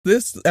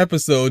this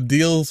episode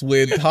deals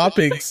with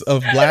topics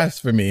of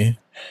blasphemy.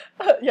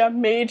 Yeah,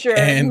 major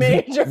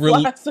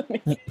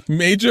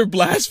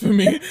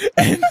blasphemy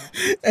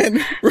and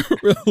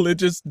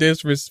religious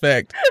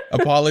disrespect.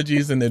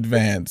 Apologies in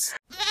advance.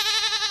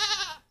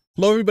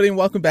 Hello, everybody, and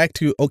welcome back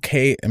to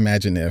Okay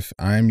Imagine If.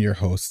 I'm your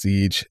host,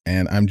 Siege,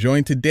 and I'm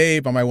joined today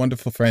by my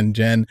wonderful friend,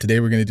 Jen. Today,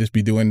 we're going to just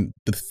be doing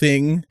the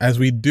thing as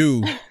we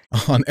do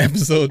on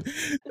episode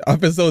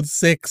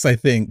 6, I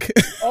think.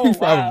 Oh,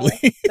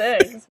 Probably. Wow.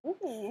 6.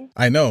 Ooh.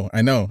 I know.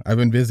 I've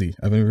been busy.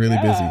 I've been really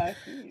busy.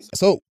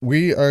 So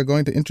we are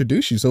going to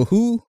introduce you. So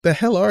who the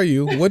hell are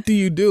you? What do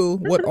you do?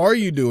 What are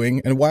you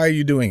doing? And why are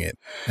you doing it?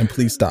 And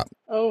please stop.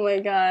 Oh my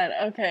god.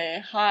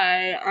 Okay.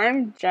 Hi,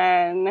 I'm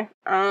Jen.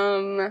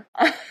 I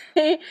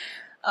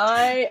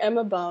am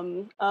a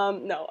bum.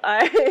 No,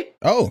 I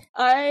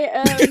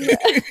am.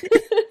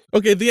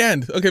 Okay, the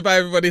end. Okay, bye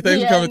everybody.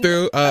 Thanks for coming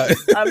through.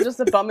 I'm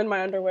just a bum in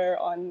my underwear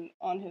on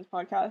his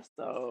podcast.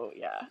 So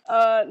yeah.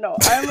 No,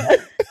 I'm.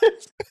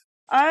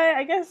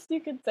 I guess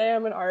you could say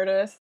I'm an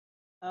artist.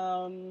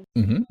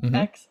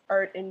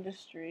 Ex-art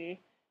industry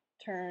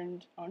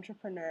turned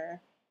entrepreneur.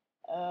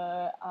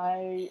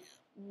 I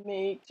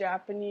make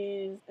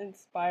Japanese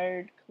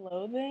inspired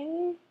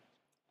clothing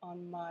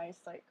on my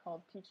site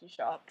called Peachy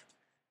Shop,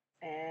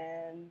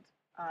 and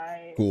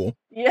cool.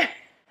 Yeah.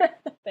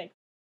 Thanks.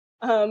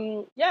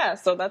 Yeah,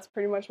 so that's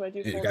pretty much what I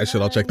do. You guys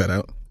should all check that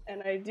out.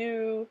 And I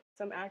do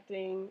some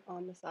acting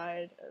on the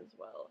side as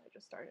well. I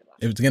just started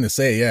last. I was gonna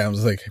say, yeah. I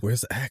was like,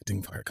 "Where's the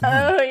acting part?" Come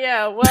on. Oh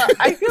yeah. Well,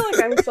 I feel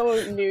like I'm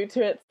so new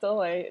to it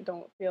still. I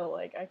don't feel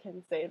like I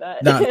can say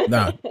that.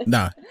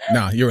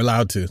 Nah. You're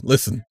allowed to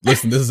listen.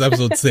 This is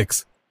episode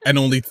 6, and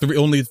only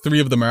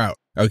three of them are out.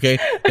 Okay.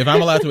 If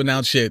I'm allowed to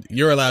announce shit,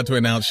 you're allowed to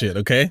announce shit.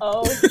 Okay.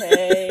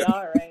 Okay.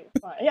 All right.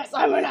 Fine. Yes,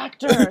 I'm an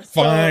actor.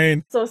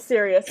 Fine. So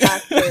serious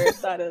actor.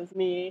 That is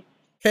me.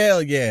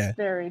 Hell yeah.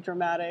 Very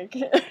dramatic.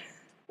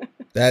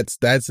 That's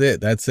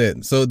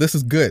it. So this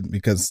is good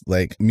because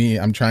like me,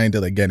 I'm trying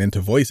to like get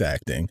into voice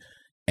acting,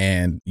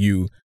 and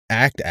you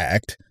act,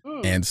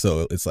 and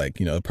so it's like,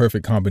 you know, a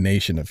perfect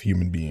combination of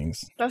human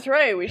beings. That's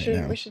right. We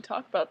should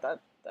talk about that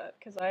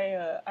because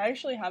I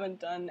actually haven't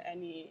done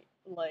any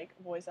like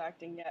voice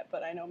acting yet,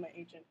 but I know my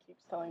agent keeps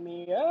telling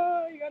me,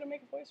 "Oh, you got to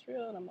make a voice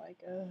reel," and I'm like,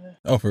 "Ugh."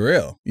 Oh, for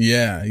real?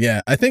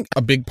 Yeah. I think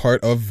a big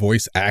part of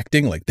voice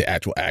acting, like the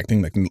actual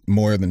acting, like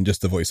more than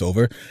just the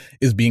voiceover,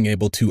 is being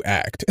able to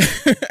act.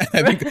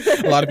 I think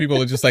a lot of people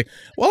are just like,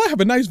 "Well, I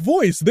have a nice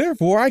voice,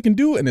 therefore I can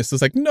do it," and it's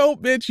just like, "No,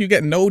 bitch, you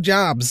get no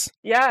jobs."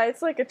 Yeah,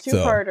 it's like a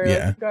two-parter. So,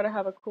 yeah. You got to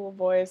have a cool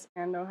voice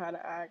and know how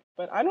to act,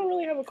 but I don't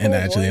really have a cool and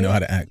actually voice. know how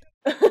to act.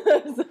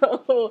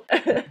 So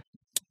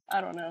I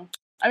don't know.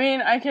 I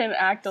mean, I can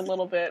act a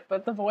little bit,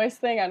 but the voice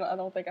thing, I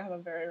don't think I have a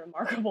very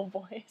remarkable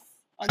voice.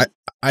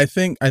 I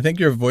think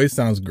your voice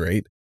sounds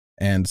great,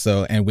 and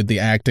with the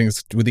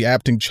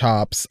acting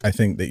chops, I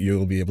think that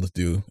you'll be able to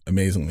do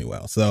amazingly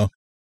well. So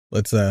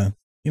let's you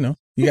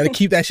got to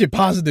keep that shit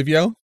positive,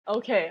 yo.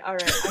 Okay, all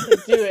right, I can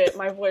do it.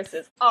 My voice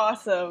is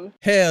awesome.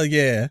 Hell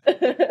yeah. Do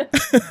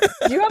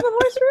you have a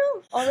voice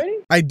reel already?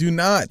 I do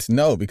not,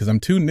 no, because I'm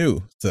too new.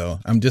 So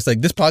I'm just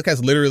like, this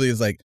podcast literally is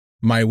like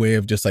my way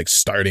of just like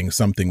starting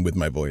something with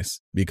my voice,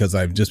 because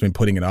I've just been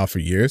putting it off for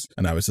years,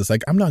 and I was just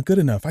like, I'm not good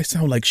enough. I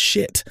sound like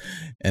shit.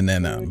 And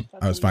then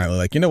I was finally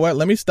like, you know what?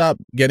 Let me stop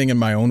getting in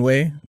my own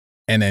way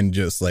and then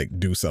just like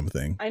do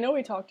something. I know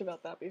we talked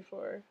about that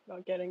before,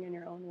 about getting in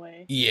your own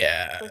way.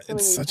 Yeah,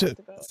 it's such a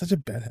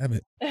bad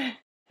habit.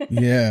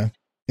 Yeah.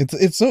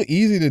 It's so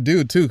easy to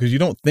do too, because you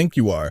don't think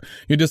you are.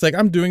 You're just like,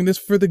 I'm doing this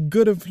for the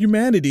good of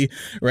humanity,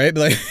 right?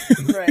 Like,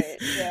 right,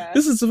 yeah.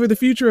 This is for the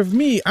future of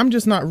me. I'm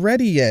just not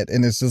ready yet.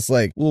 And it's just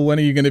like, well, when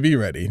are you going to be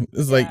ready?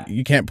 It's like,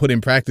 you can't put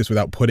in practice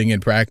without putting in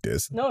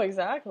practice. No,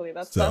 exactly.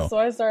 That's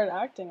why I started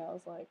acting. I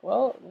was like,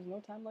 well, there's no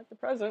time like the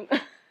present.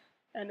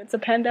 And it's a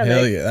pandemic.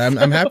 Hell yeah.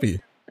 I'm happy.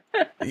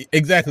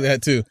 Exactly,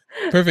 that too.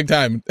 Perfect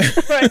time.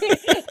 Right.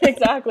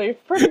 Exactly.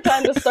 Perfect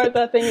time to start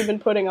that thing you've been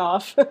putting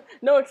off.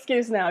 No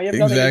excuse now. You have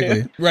nothing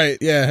to do. Right.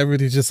 Yeah.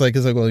 Everybody's just like,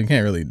 well, you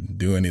can't really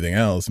do anything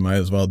else. Might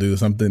as well do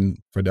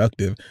something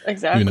productive.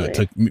 Exactly.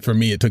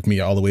 It took me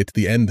all the way to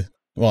the end.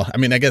 Well, I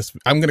mean, I guess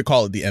I'm going to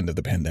call it the end of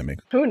the pandemic.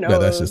 Who knows? But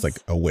that's just like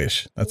a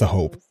wish. That's a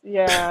hope.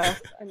 Yeah.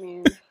 I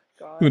mean,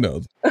 God. Who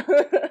knows?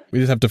 We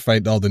just have to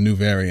fight all the new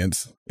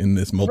variants in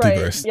this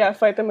multiverse. Right. Yeah,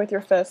 fight them with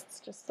your fists.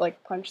 Just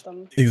like punch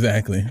them.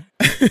 Exactly.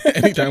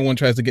 Anytime one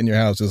tries to get in your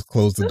house, just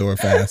close the door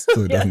fast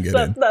so it doesn't get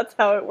in. That's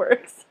how it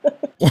works.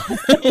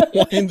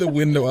 Wind the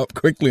window up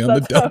quickly on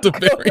the Delta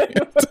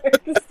variant.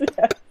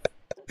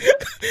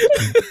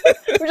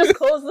 We just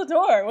close the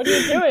door. What are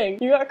you doing?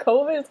 You got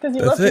COVID? It's because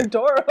you left your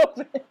door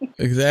open.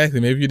 Exactly.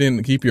 Maybe you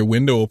didn't keep your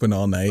window open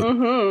all night.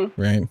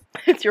 Mm-hmm. Right?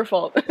 It's your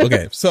fault.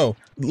 Okay, so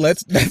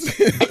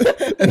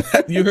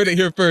you heard it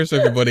here first,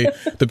 everybody.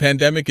 The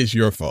pandemic is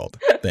your fault.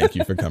 Thank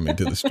you for coming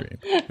to the stream.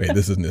 Wait,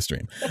 this isn't a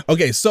stream.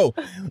 Okay, so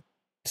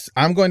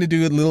I'm going to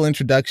do a little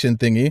introduction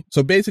thingy.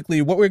 So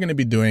basically what we're going to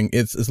be doing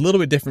is a little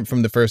bit different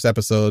from the first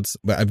episodes,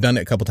 but I've done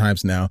it a couple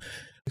times now.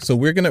 So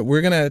we're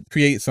gonna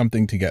create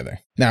something together.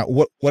 Now,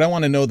 what I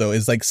want to know though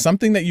is like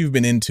something that you've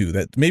been into,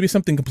 that maybe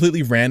something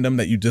completely random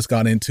that you just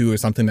got into, or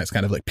something that's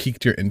kind of like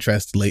piqued your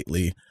interest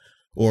lately,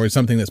 or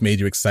something that's made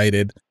you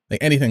excited,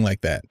 like anything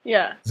like that.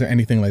 Yeah. Is there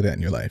anything like that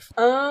in your life?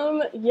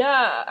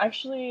 Yeah,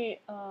 actually,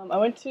 I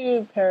went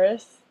to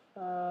Paris.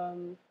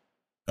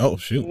 Oh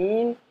shoot.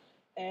 June,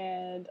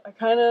 and I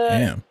kind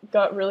of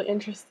got really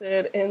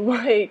interested in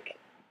like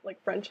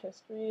French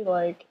history,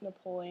 like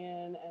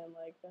Napoleon and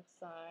like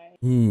Versailles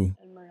and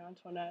Marie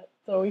Antoinette.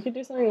 So we could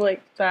do something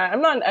like that.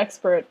 I'm not an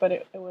expert, but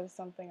it was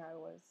something I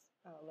was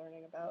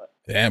learning about.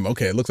 Damn.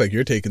 Okay, it looks like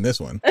you're taking this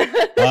one.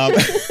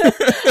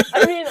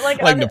 I mean,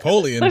 like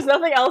Napoleon. There's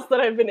nothing else that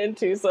I've been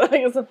into, so I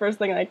think it's the first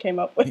thing I came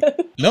up with.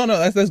 No,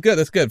 that's good.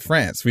 That's good.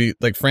 France. We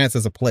like France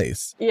as a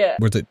place. Yeah.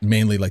 Was it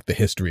mainly like the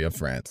history of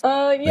France?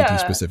 Yeah. Like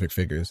specific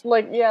figures.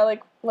 Like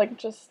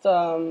just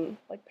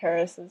like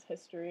Paris's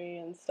history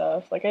and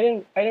stuff. Like I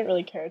didn't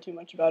really care too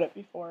much about it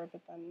before,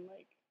 but then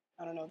like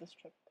I don't know, this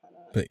trip kind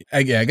of. But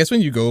I guess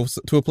when you go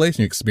to a place and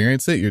you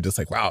experience it, you're just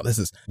like, wow, this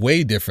is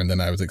way different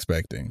than I was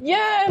expecting.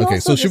 Yeah. And okay,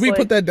 so should we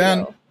put that down?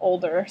 You know,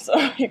 older, so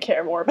you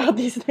care more about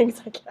these things,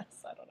 I guess.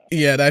 I don't know.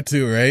 Yeah, that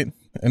too, right?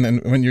 And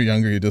then when you're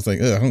younger, you're just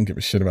like, I don't give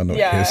a shit about no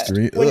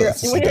history. When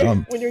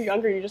you're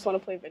younger, you just want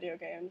to play video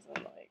games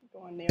and like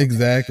go on Neo.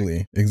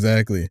 Exactly.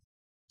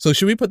 So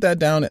should we put that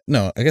down?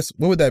 No, I guess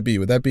what would that be?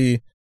 Would that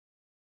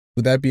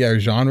be our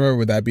genre, or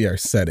would that be our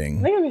setting?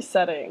 I think it'd be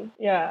setting.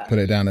 Yeah. Put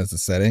it down as a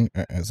setting.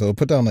 Right, so we'll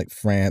put down like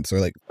France or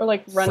like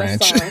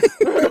Renaissance.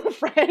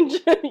 French.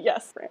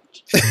 Yes,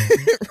 French.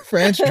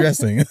 French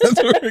dressing.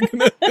 That's what we're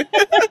gonna do.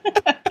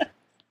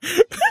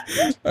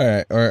 All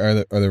right,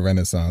 or the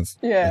Renaissance.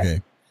 Yeah.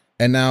 Okay.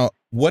 And now,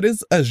 what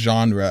is a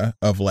genre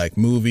of like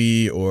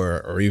movie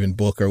or even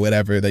book or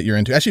whatever that you're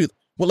into? Actually,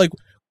 well, like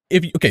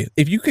if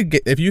you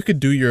could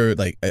do your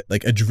like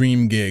a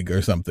dream gig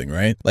or something,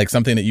 right? Like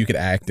something that you could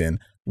act in.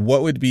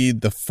 What would be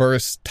the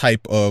first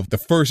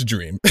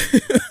dream,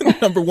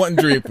 number one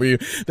dream for you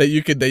that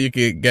you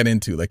could get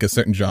into, like a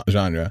certain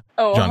genre?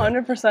 Oh,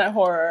 100%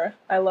 horror.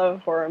 I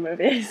love horror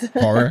movies.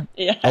 Horror?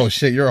 Yeah. Oh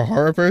shit, you're a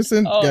horror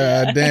person? Oh, God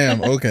yeah.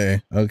 damn.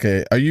 Okay.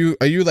 Are you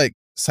like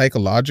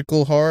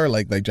psychological horror,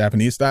 like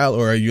Japanese style,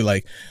 or are you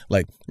like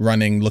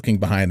running, looking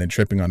behind, and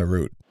tripping on a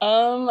root?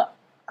 I'm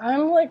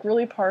like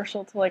really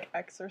partial to like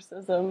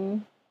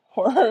exorcism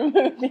horror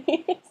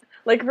movies.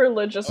 Like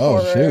religious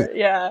horror. Shoot.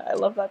 Yeah, I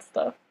love that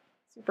stuff.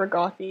 Super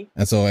gothy.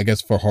 And so I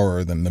guess for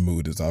horror, then the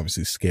mood is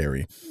obviously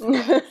scary.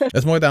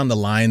 That's more down the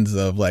lines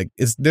of like,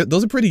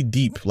 those are pretty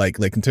deep, like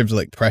in terms of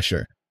like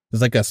pressure.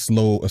 There's like a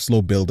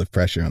slow build of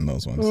pressure on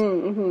those ones.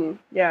 Mm-hmm.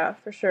 Yeah,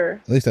 for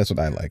sure. At least that's what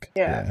I like.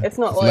 Yeah. It's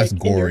not like less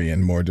gory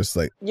and more just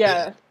like.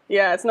 Yeah,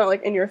 it's not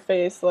like in your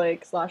face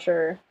like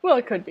slasher. Well,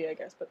 it could be, I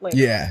guess, but like.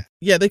 Yeah,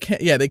 they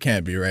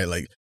can't be, right?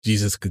 Like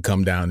Jesus could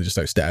come down and just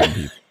start stabbing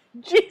people.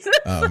 Jesus.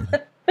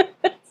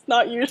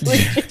 Not usually.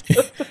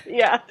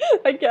 Yeah,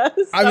 I guess.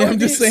 I mean, I'm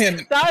just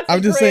saying. That's a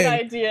great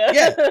idea.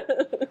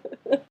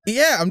 Yeah.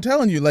 Yeah, I'm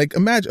telling you. Like,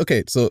 imagine.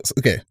 Okay, so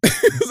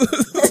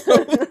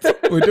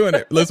we're doing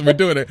it. Listen, we're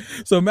doing it.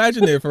 So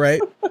imagine if,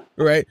 right,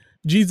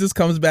 Jesus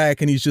comes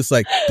back and he's just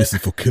like, "This is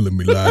for killing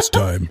me last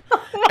time,"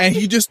 and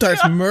he just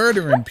starts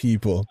murdering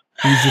people.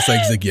 He's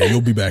like, yeah,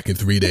 you'll be back in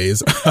 3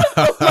 days.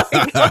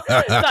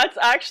 That's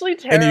actually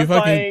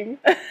terrifying.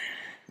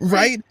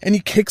 Right? And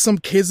he kicks some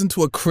kids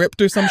into a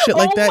crypt or some shit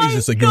like that. He's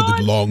just like, you're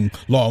the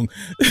long.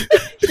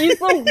 He's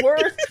the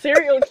worst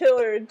serial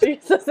killer.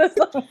 Jesus is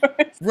the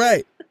worst.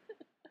 Right.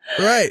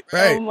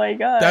 Oh my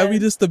God. That would be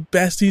just the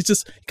best. He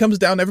comes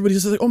down. Everybody's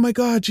just like, oh my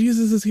God,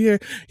 Jesus is here.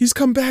 He's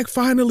come back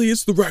finally.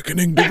 It's the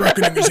reckoning. The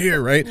reckoning is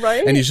here, right?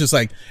 Right. And he's just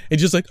like,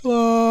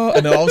 oh.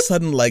 And then all of a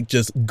sudden, like,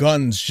 just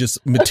guns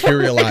just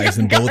materialize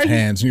in both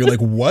hands. And you're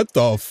like, what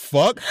the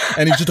fuck?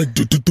 And he's just like,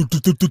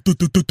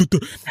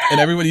 and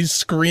everybody's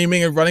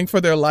screaming and running for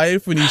their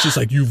life. And he's just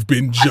like, you've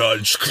been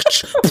judged.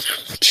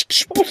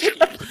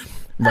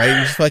 Right?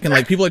 He's fucking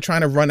like, people are trying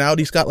to run out.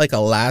 He's got like a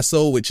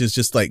lasso, which is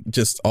just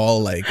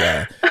all like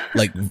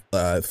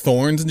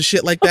thorns and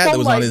shit like that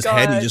was on his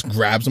head. And he just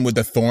grabs them with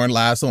the thorn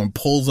lasso and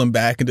pulls them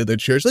back into the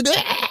church. Like,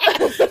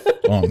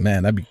 oh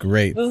man, that'd be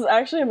great. This is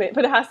actually amazing,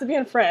 but it has to be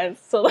in France.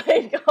 So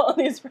like all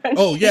these French.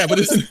 Oh yeah, but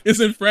it's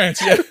in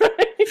France. Yeah.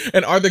 Right?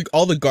 And are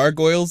all the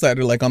gargoyles that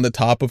are like on the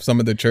top of some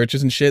of the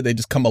churches and shit? They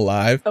just come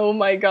alive. Oh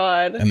my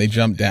God. And they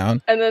jump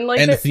down. And then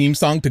the theme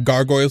song to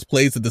Gargoyles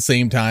plays at the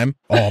same time.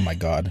 Oh my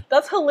God.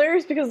 That's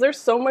hilarious because there's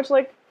so much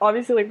like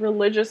obviously like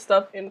religious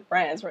stuff in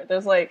France, right?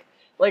 There's like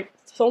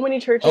so many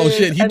churches. Oh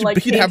shit,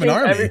 he'd have an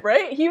army,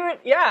 right? He would,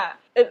 yeah.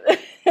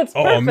 It's perfect.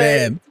 Oh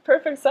man, it's a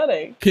perfect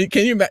setting.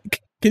 Can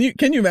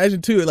you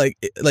imagine too, like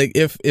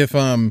if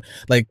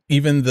like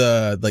even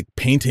the like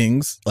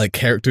paintings, like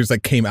characters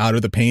like came out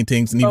of the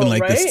paintings, and even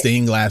the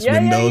stained glass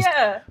windows,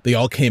 they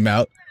all came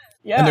out.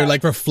 Yeah. And they're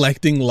like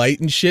reflecting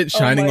light and shit,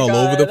 shining all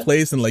over the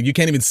place, and like you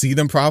can't even see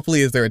them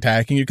properly as they're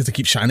attacking you because they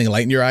keep shining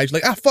light in your eyes. You're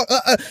like, fuck,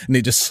 and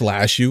they just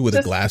slash you with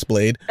a glass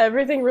blade.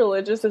 Everything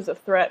religious is a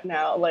threat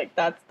now. Like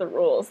that's the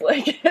rules.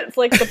 Like it's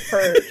like the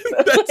purge.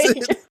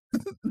 That's it.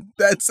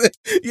 That's it.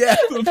 Yeah,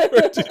 the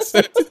Virgin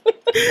said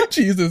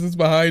Jesus is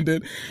behind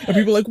it. And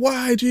people are like,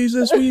 why,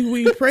 Jesus?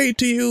 We prayed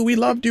to you. We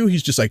loved you.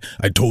 He's just like,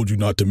 I told you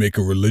not to make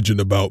a religion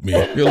about me.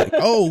 You're like,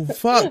 oh,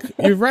 fuck.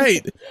 You're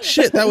right.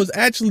 Shit, that was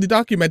actually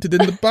documented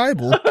in the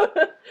Bible.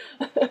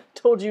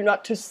 Told you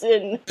not to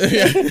sin.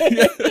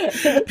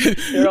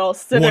 You're all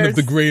sinners. One of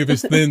the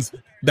gravest things,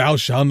 thou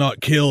shalt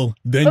not kill.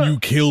 Then you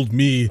killed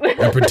me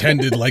and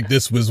pretended like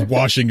this was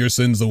washing your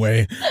sins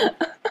away.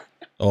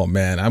 Oh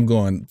man, I'm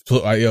going.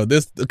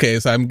 Okay,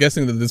 so I'm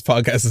guessing that this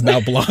podcast is now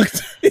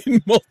blocked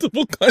in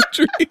multiple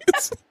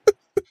countries.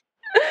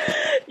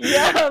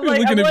 Yeah, I'm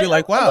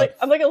wow.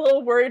 I'm like a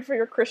little worried for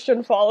your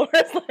Christian followers.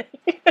 Like,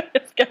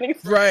 it's getting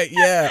right.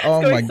 Yeah.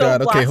 Oh my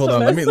God. Okay, hold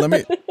on.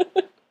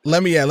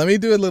 Let me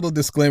do a little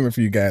disclaimer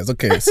for you guys.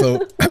 Okay,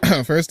 so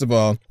first of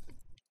all,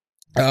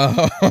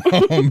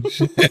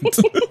 shit.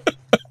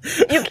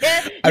 You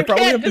can't. I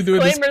probably have to do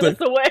a disclaimer.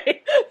 This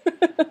away.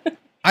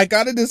 I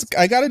gotta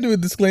do a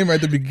disclaimer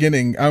at the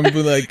beginning. I'm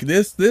like,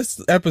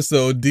 this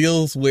episode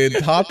deals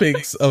with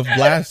topics of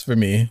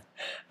blasphemy.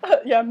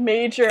 Yeah,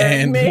 major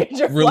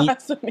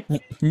blasphemy.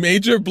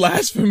 Major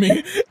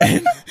blasphemy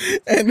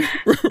and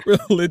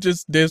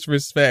religious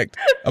disrespect.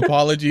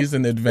 Apologies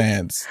in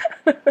advance.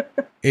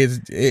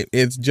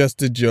 It's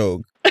just a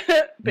joke.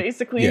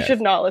 Basically, you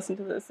should not listen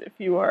to this if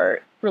you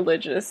are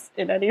religious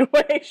in any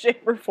way,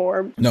 shape, or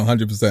form. No,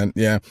 100%.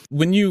 Yeah.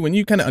 When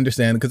you kind of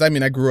understand, because I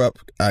mean, I grew up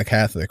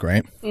Catholic,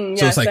 right? So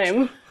it's like,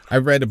 same. I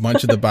read a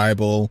bunch of the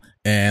Bible,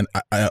 and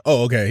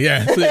okay,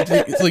 yeah.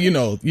 So we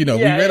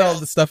read all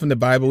the stuff in the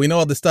Bible. We know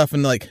all the stuff,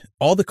 and like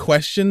all the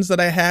questions that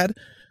I had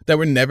that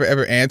were never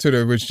ever answered,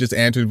 or was just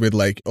answered with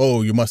like,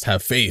 "Oh, you must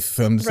have faith."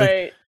 I'm just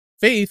like,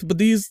 faith, but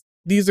these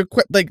are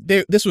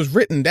this was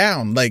written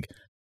down. Like,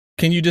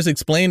 can you just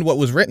explain what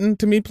was written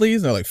to me, please?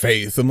 And they're like,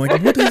 faith. I'm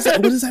like, what does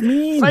that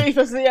mean? Faith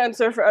is the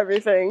answer for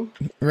everything.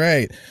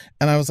 Right.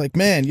 And I was like,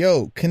 man,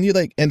 can you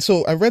and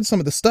so I read some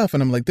of the stuff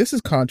and I'm like, this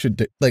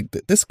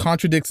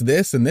contradicts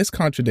this and this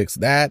contradicts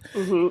that.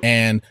 Mm-hmm.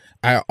 And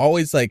I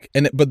always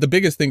but the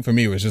biggest thing for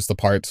me was just the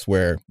parts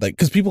where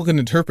because people can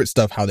interpret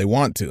stuff how they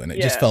want to. And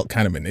it just felt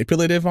kind of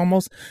manipulative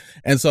almost.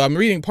 And so I'm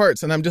reading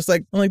parts and I'm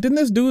like, didn't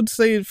this dude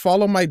say,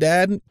 follow my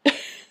dad?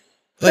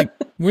 Like,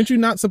 weren't you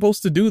not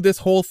supposed to do this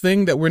whole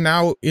thing that we're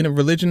now in a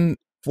religion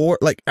for?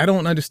 Like, I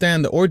don't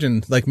understand the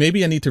origin. Like,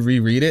 maybe I need to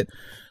reread it,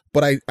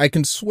 but I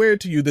can swear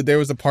to you that there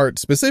was a part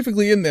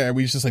specifically in there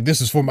where he's just like, this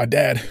is for my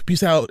dad.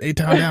 Peace out,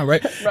 A-Town now,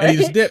 right? And he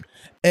just dipped.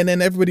 And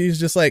then everybody's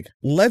just like,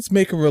 let's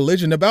make a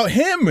religion about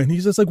him. And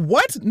he's just like,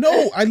 what?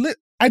 No,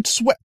 I'd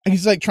swear.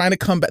 He's like trying to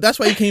come back. That's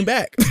why he came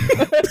back.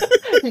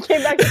 He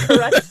came back to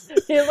correct.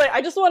 He was like,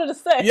 I just wanted to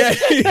say. Yeah.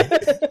 He's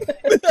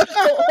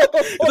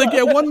like,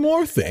 yeah, one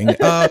more thing.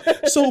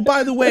 So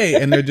by the way,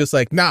 and they're just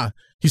like, nah,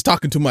 he's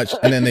talking too much.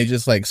 And then they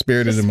just like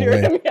spirited him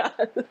away.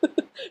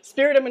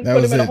 Spirit him and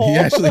put him in a hole.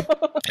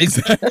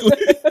 Exactly.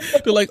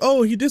 They're like,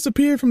 oh, he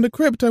disappeared from the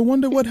crypt. I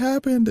wonder what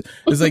happened.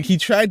 It's like he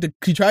tried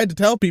to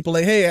tell people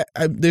like, hey,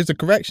 there's a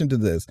correction to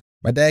this.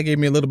 My dad gave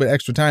me a little bit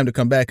extra time to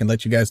come back and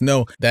let you guys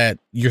know that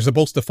you're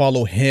supposed to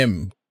follow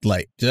him,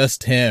 like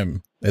just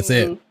him. That's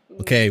it.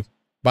 Okay,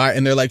 bye.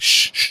 And they're like,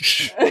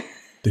 shh.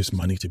 There's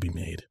money to be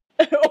made.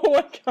 Oh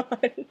my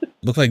God.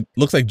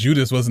 Looks like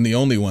Judas wasn't the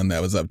only one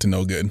that was up to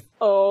no good.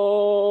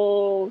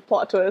 Oh,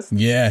 plot twist.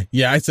 Yeah,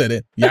 I said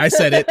it.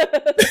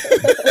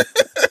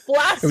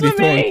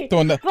 Blasphemy!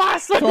 Throwing the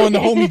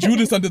homie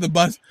Judas under the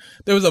bus.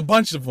 There was a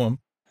bunch of them.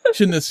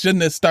 Shouldn't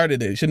have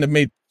started it.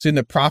 Shouldn't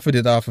have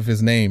profited off of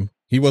his name.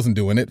 He wasn't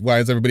doing it. Why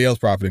is everybody else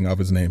profiting off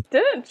his name?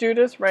 Didn't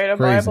Judas write a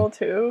Bible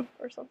too,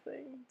 or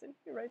something? Didn't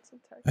he write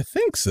some text? I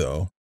think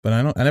so, but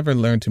I never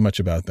learned too much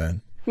about that.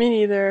 Me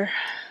neither.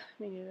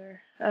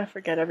 I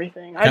forget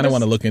everything. I kind of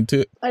want to look into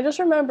it. I just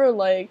remember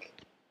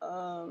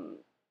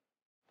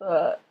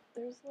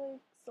there's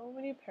so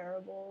many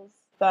parables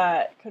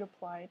that could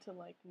apply to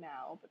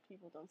now, but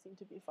people don't seem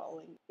to be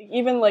following.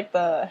 Even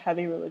the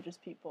heavy religious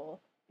people,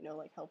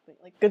 helping,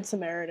 Good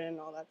Samaritan and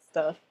all that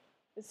stuff.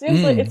 It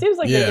seems like they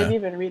didn't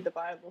even read the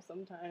Bible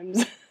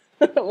sometimes.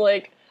 I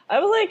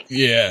was like,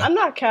 yeah, I'm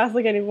not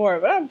Catholic anymore,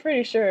 but I'm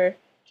pretty sure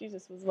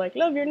Jesus was like,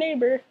 love your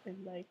neighbor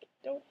and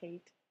don't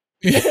hate.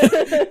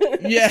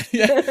 yeah.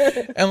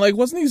 And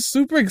wasn't he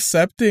super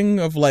accepting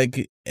of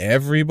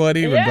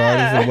everybody,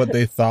 regardless of what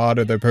they thought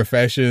or their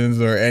professions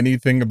or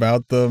anything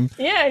about them?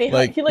 Yeah, and he he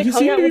hung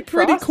seemed out to be with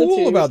pretty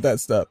cool about that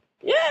stuff.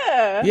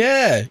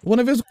 Yeah. One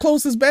of his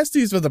closest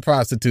besties was a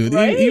prostitute.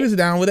 Right? He was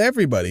down with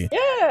everybody.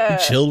 Yeah.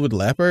 He chilled with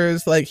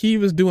lepers. He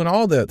was doing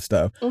all that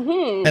stuff.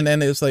 Mm-hmm. And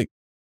then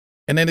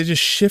it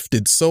just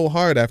shifted so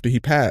hard after he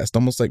passed.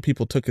 Almost like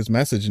people took his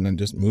message and then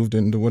just moved it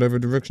into whatever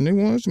direction they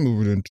wanted to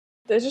move it into.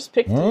 They just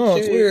picked and choose. Oh,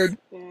 it's weird.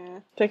 Yeah.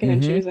 Picking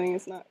and choosing.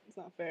 It's not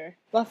fair.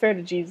 It's not fair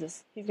to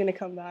Jesus. He's gonna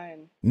come by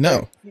and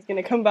he's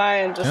gonna come by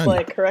and just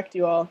correct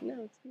you all.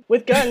 No,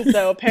 with guns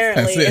though,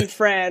 apparently in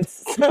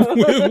France. So.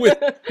 with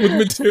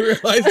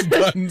materialized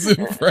guns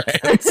in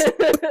France.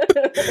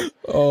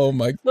 Oh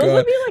my Those god!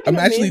 would be like I'm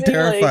actually amazing,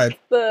 terrified.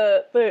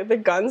 Like,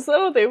 the guns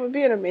though, they would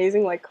be an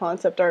amazing like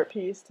concept art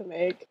piece to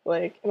make.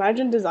 Like,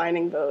 imagine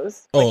designing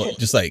those. Oh, like,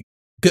 just like,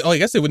 oh, I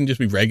guess they wouldn't just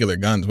be regular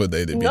guns, would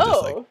they? They'd be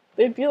just like,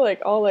 they'd be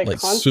like all like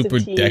super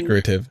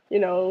decorative. You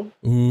know.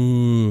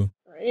 Ooh.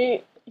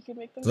 Right. You could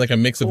make them. It's like a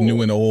mix of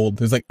new and old.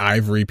 There's like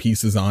ivory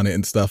pieces on it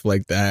and stuff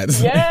like that.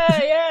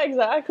 Yeah,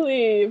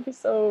 exactly. It'd be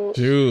so.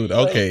 Dude,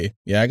 okay, like,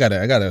 yeah, I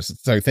gotta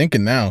start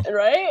thinking now.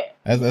 Right.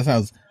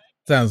 That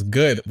sounds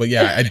good, but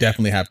yeah, I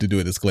definitely have to do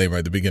a disclaimer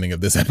at the beginning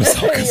of this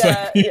eepisode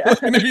because people are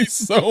gonna be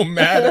so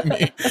mad at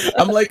me.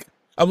 I'm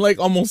like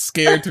almost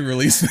scared to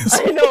release this.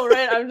 I know,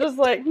 right? I'm just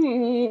like,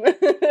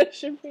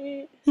 should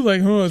we?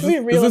 Like, is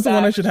this the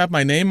one I should have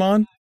my name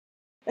on?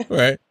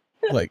 Right.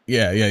 Like,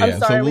 yeah. I'm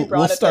sorry, so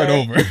we'll start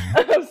over.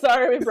 I'm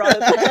sorry we brought it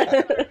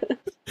there.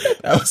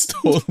 That was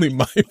totally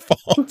my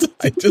fault.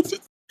 I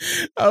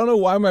don't know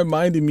why my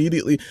mind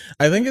immediately.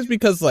 I think it's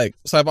because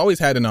so I've always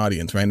had an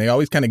audience, right? And they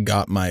always kind of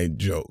got my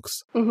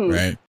jokes,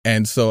 right?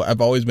 And so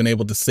I've always been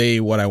able to say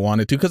what I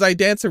wanted to because I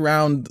dance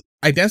around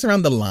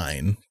the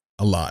line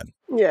a lot.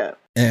 Yeah.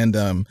 And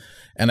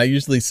I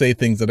usually say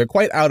things that are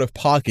quite out of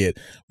pocket,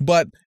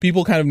 but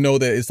people kind of know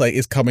that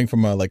it's coming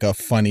from a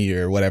funny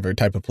or whatever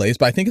type of place.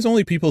 But I think it's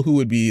only people who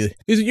would be,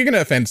 you're going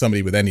to offend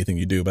somebody with anything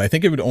you do, but I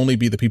think it would only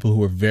be the people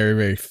who are very,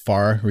 very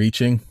far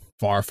reaching,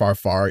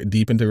 far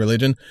deep into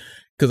religion.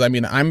 Because I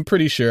mean, I'm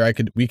pretty sure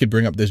we could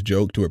bring up this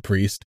joke to a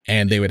priest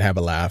and they would have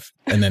a laugh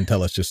and then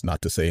tell us just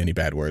not to say any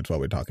bad words while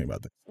we're talking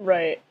about this.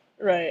 Right.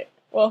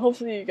 Well,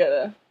 hopefully you get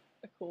a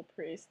cool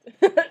priest.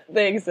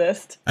 They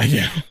exist.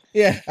 Yeah.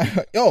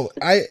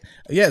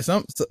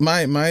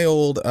 My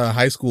old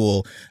high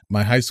school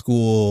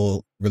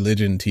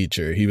religion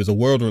teacher, he was a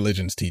world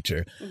religions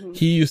teacher.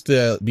 He used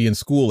to be in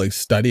school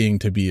studying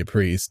to be a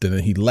priest, and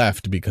then he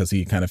left because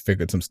he kind of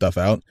figured some stuff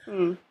out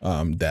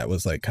that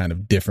was kind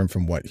of different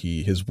from what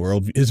his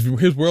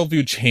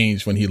worldview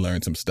changed when he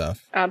learned some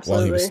stuff. Absolutely.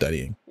 While he was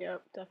studying.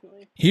 Yep,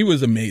 definitely. He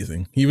was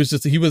amazing. He was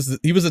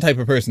the type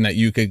of person that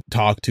you could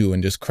talk to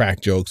and just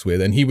crack jokes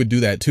with, and he would do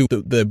that too.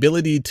 The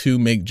ability to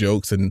make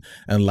jokes and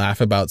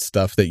laugh about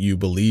stuff that you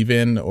believe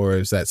in, or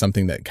is that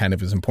something that kind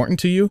of is important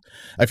to you?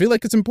 I feel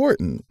like it's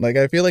important.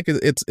 I feel like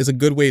it's a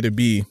good way to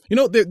be.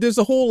 There's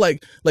a whole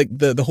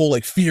the whole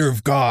fear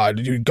of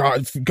God.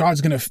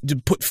 God's gonna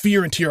put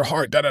fear into your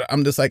heart.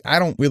 I'm just I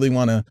don't really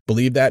want to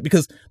believe that,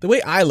 because the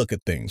way I look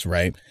at things,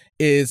 right,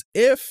 is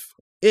if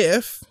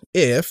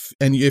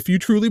you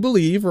truly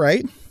believe,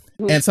 right,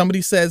 and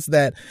somebody says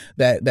that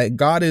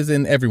God is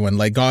in everyone,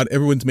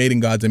 everyone's made in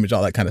God's image,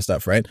 all that kind of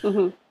stuff, right?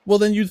 Well,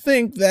 then you'd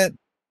think that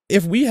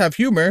if we have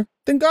humor,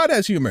 then God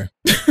has humor.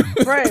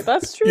 Right,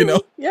 that's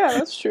true. Yeah,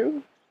 that's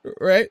true.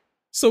 Right?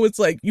 So it's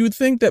you would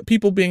think that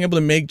people being able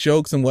to make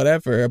jokes and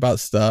whatever about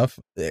stuff,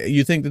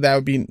 you think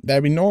that'd be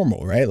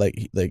normal, right?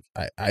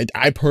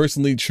 I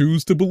personally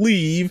choose to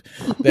believe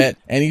that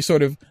any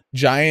sort of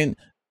giant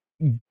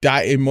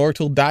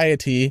immortal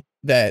deity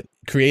that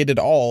created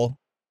all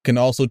can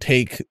also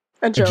take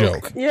a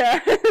joke. Yeah.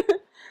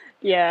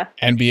 Yeah.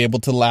 And be able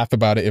to laugh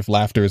about it if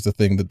laughter is the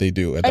thing that they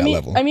do at that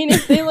level. I mean,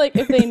 if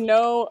they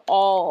know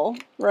all,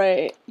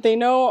 right? They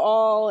know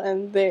all,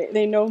 and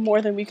they know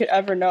more than we could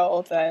ever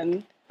know,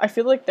 then I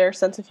feel like their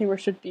sense of humor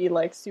should be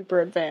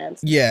super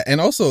advanced. Yeah,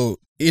 and also,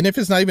 and if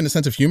it's not even a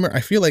sense of humor, I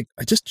feel like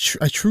I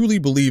truly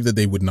believe that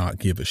they would not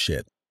give a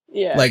shit.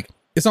 Yeah.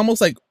 It's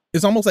almost like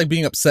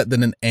being upset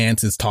that an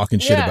ant is talking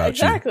shit about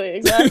you.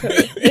 Exactly.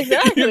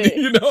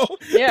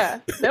 Yeah,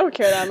 they don't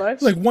care that much.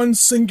 One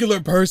singular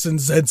person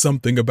said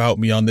something about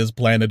me on this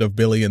planet of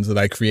billions that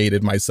I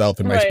created myself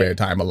in my spare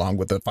time, along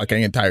with the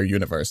fucking entire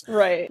universe.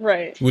 Right.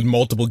 With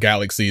multiple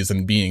galaxies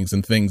and beings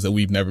and things that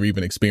we've never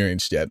even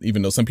experienced yet,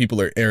 even though some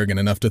people are arrogant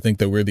enough to think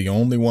that we're the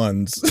only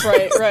ones.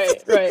 Right.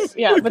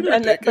 Yeah, but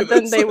then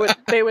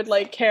they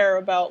would care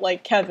about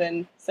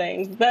Kevin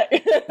saying that.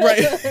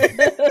 Right.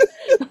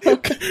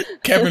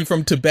 Kevin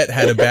from Tibet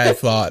had a bad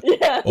thought.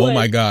 Yeah, oh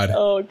my God.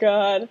 Oh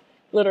God.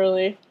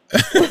 Literally.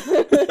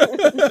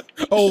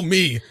 Oh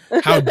me.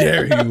 How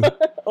dare you?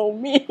 Oh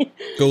me.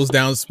 Goes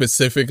down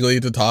specifically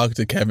to talk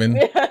to Kevin.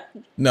 Yeah.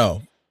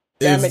 No.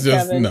 Damn it's it,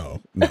 just Kevin.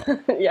 no.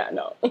 Yeah,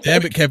 no.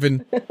 Damn it,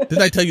 Kevin.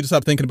 Didn't I tell you to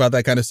stop thinking about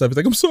that kind of stuff?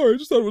 He's I'm sorry, I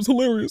just thought it was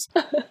hilarious.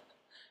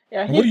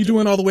 Yeah. What are you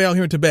doing all the way out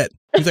here in Tibet?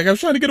 He's I was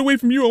trying to get away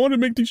from you. I wanted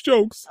to make these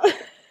jokes.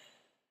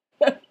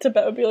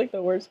 Tibet would be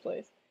the worst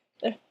place.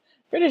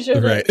 Pretty sure.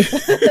 Right.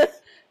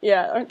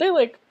 Yeah, aren't they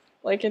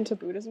into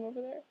Buddhism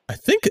over there? I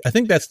think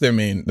that's the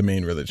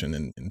main religion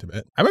in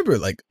Tibet. I remember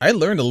I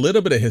learned a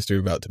little bit of history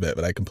about Tibet,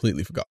 but I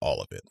completely forgot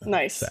all of it.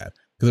 Nice. Sad,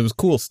 because it was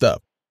cool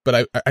stuff.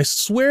 But I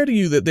swear to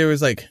you that there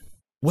was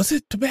was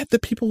it Tibet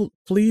that people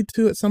fled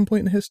to at some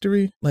point in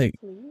history?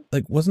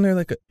 Wasn't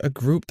there a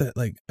group that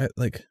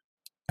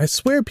I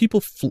swear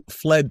people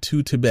fled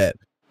to Tibet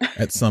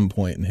at some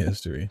point in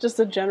history. Just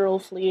a general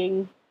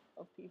fleeing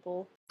of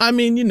people. I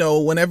mean,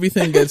 when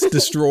everything gets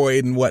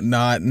destroyed and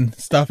whatnot and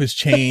stuff has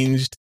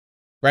changed,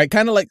 right?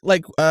 Kind of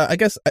I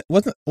guess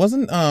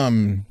wasn't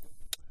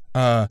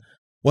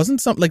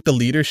wasn't some like the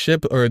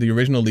leadership or the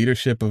original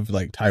leadership of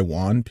like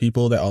Taiwan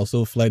people that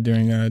also fled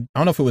during I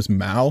don't know if it was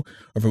Mao or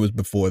if it was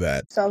before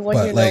that. Sounds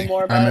like you know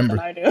more about it than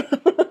I do.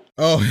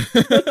 Oh,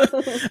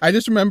 I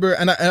just remember,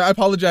 and I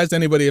apologize to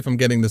anybody if I'm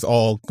getting this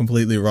all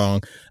completely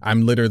wrong.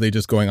 I'm literally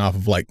just going off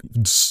of like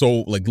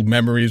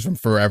memories from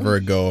forever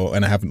ago,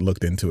 and I haven't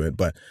looked into it.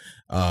 But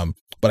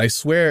I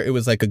swear it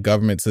was like a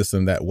government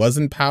system that was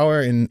in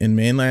power in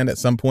mainland at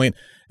some point,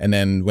 and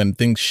then when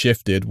things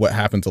shifted, what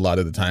happens a lot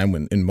of the time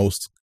when in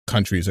most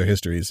countries or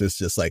histories, it's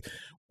just like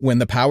when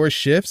the power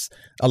shifts,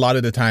 a lot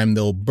of the time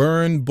they'll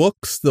burn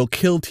books, they'll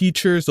kill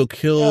teachers, they'll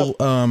kill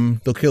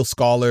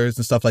scholars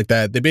and stuff like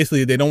that.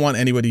 They don't want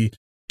anybody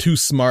too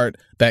smart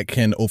that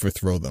can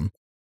overthrow them.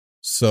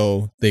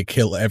 So they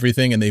kill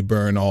everything and they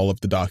burn all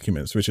of the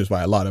documents, which is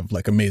why a lot of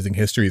like amazing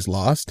history is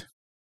lost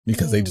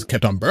because they just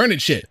kept on burning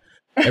shit.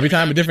 Every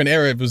time a different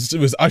era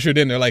was ushered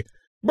in, they're like,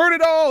 burn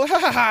it all, ha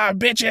ha ha,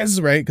 bitches,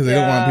 right? Because they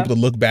don't want people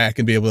to look back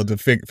and be able to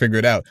figure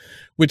it out,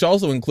 which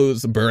also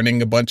includes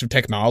burning a bunch of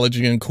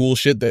technology and cool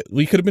shit that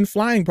we could have been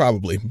flying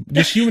probably,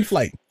 just human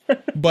flight.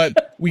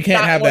 But we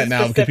can't have that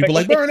now because people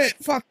are like, burn it,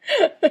 fuck,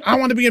 I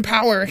want to be in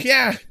power,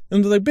 yeah.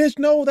 And they're like, bitch,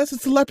 no, that's a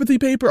telepathy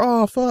paper,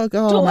 oh, fuck,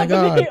 oh my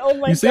God. Oh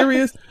my you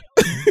serious?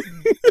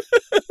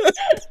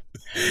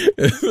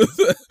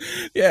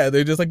 Yeah,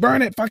 they're just like,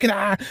 burn it, fucking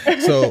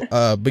So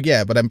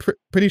but I'm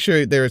pretty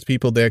sure there was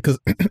people there because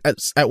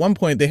at one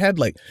point they had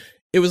like,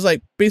 it was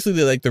like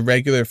basically like the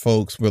regular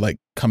folks were like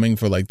coming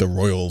for like the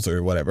royals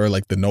or whatever,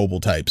 like the noble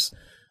types.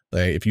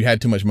 Like if you had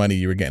too much money,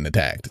 you were getting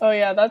attacked. Oh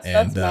yeah, that's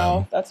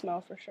Mao. That's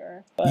Mao for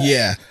sure. But...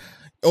 Yeah.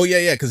 Oh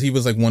yeah, because he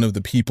was like one of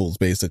the peoples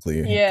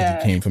basically. Yeah.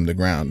 He came from the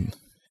ground.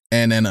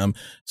 And then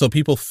so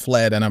people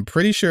fled, and I'm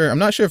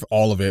not sure if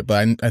all of it,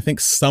 but I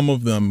think some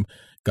of them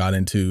got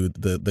into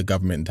the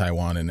government in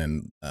Taiwan, and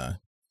then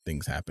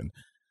things happened.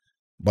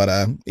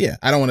 But yeah,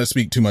 I don't want to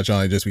speak too much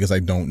on it just because I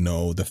don't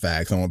know the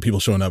facts. I don't want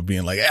people showing up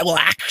being like, well,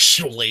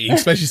 actually,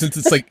 especially since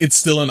it's like it's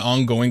still an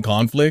ongoing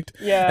conflict.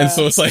 Yeah. And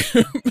so it's like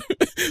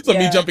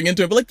me jumping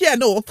into it, but like, yeah,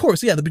 no, of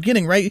course, yeah, the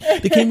beginning, right?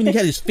 They came in, he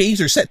had his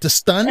phaser set to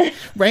stun,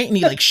 right? And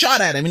he like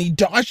shot at him and he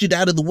dodged it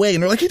out of the way,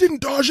 and they're like, he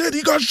didn't dodge it,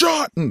 he got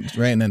shot.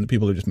 Right? And then the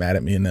people are just mad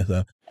at me and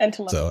stuff.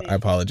 So I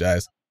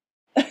apologize.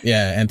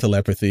 Yeah, and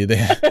telepathy.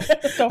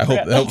 I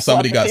hope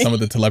somebody got some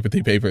of the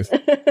telepathy papers.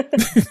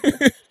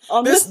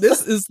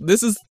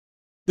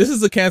 This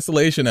is a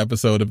cancellation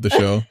episode of the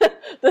show.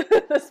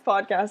 This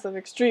podcast of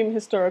extreme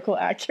historical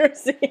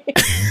accuracy.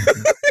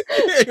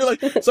 You're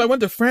like, so I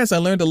went to France. I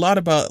learned a lot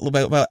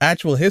about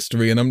actual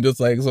history, and I'm just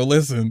like, so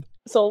listen.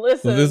 So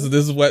this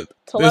is what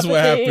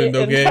happened.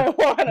 Okay.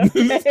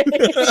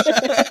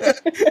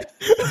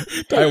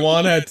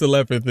 Taiwan had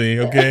telepathy.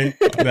 Okay,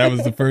 that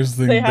was the first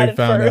thing they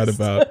found out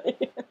about.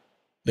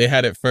 They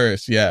had it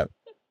first, yeah,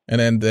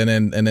 and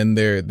then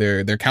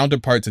their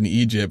counterparts in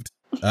Egypt,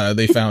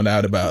 they found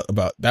out about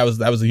that was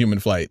a human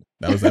flight.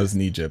 That was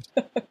in Egypt.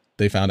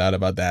 They found out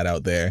about that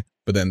out there,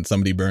 but then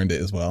somebody burned it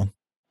as well.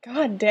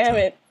 God damn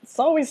it! It's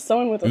always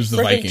someone with a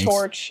freaking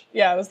torch.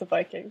 Yeah, it was the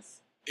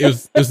Vikings.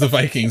 It was the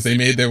Vikings. They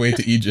made their way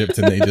to Egypt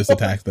and they just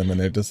attacked them,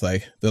 and they're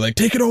like,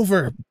 take it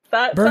over,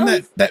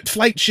 burn that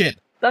flight shit.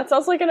 That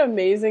sounds like an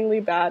amazingly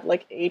bad,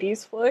 like,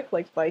 80s flick,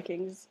 like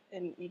Vikings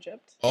in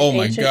Egypt. Oh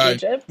my God.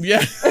 Egypt.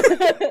 Yeah.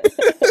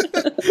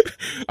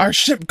 Our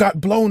ship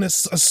got blown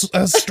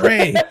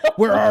astray.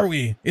 Where are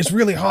we? It's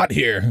really hot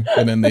here.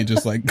 And then they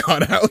just, like,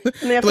 got out.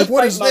 Like,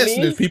 what is this?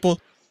 And there's people...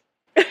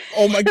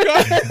 Oh my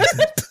God.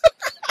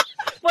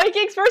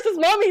 Vikings versus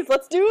mummies.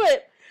 Let's do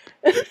it.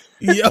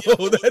 Yo,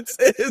 that's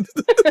it.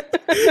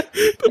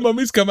 The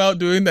mummies come out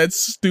doing that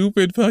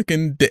stupid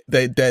fucking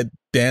that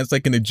dance,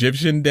 like an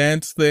Egyptian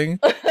dance thing.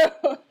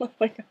 Oh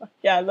my God.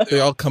 Yeah. They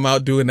all come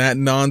out doing that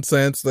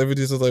nonsense.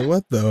 Everybody's just like,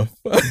 what the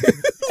fuck?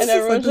 And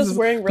everyone's just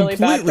wearing really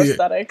bad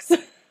prosthetics.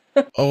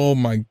 Oh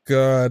my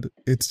God.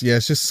 It's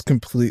just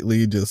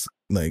completely just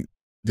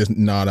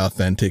not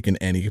authentic in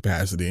any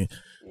capacity.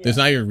 Yeah. There's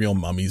not even real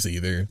mummies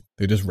either.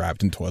 They're just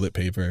wrapped in toilet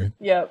paper.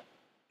 Yep.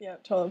 Yeah,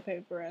 toilet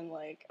paper and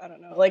like, I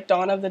don't know, like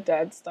Dawn of the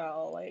Dead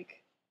style,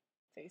 like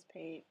face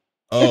paint.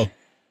 Oh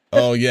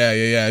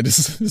yeah.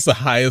 Just the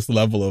highest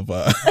level of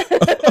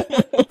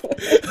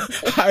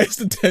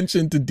highest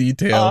attention to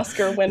detail.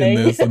 Oscar winning.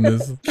 In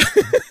this.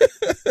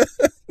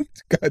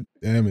 God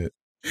damn it.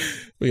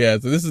 But yeah,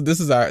 so this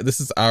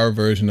is our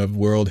version of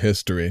world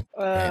history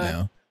right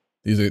now.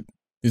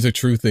 These are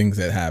true things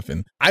that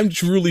happen. I'm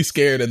truly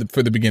scared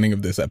for the beginning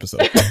of this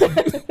episode.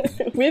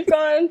 We've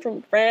gone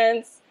from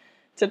France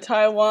to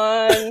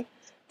Taiwan,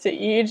 to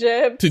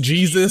Egypt, to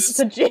Jesus,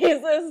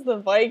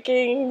 the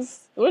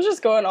Vikings. We're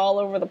just going all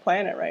over the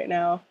planet right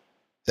now.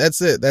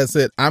 That's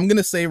it. I'm going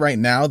to say right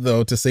now,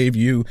 though, to save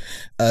you,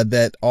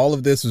 that all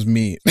of this was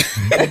me.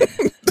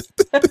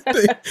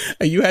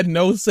 You had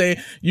no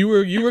say. You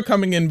were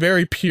coming in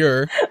very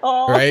pure,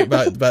 right?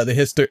 About the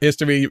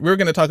history. We were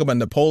going to talk about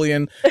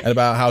Napoleon and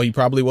about how he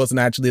probably wasn't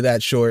actually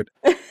that short.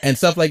 and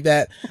stuff like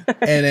that.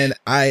 And then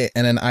I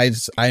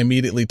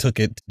immediately took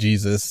it to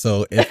Jesus.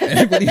 So if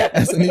anybody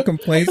has any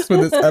complaints for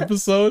this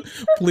episode,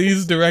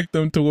 please direct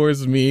them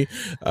towards me.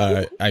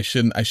 I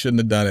shouldn't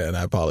have done it, and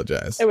I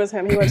apologize. It was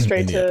him. He went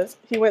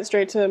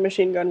straight to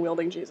machine gun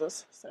wielding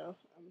Jesus. So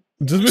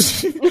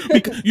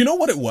you know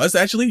what it was,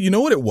 actually? You know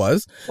what it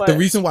was? What? The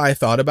reason why I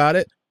thought about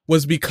it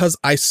was because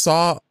I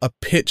saw a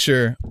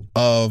picture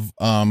of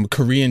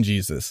Korean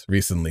Jesus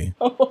recently.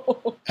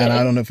 Okay. And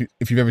I don't know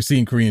if you've ever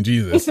seen Korean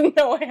Jesus.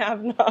 No, I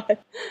have not.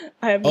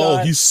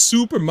 Oh, he's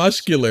super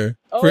muscular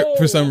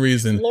for some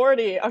reason.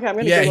 Lordy. Okay, I'm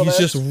going to Google he's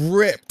this. just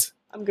ripped.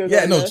 I'm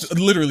Googling this.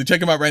 Literally,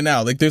 check him out right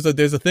now. Like, there's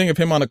a thing of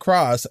him on a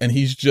cross, and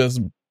he's just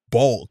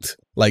bulked.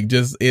 Like,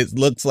 just, it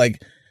looks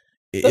like...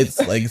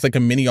 It's like a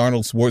mini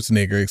Arnold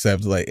Schwarzenegger,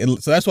 except like,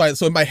 so that's why.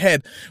 So in my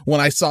head,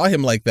 when I saw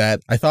him like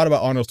that, I thought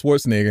about Arnold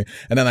Schwarzenegger,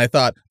 and then I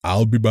thought,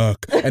 I'll be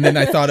back. And then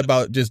I thought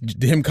about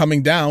just him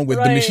coming down with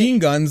the machine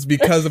guns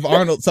because of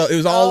Arnold. So it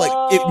was all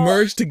like, it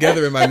merged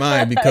together in my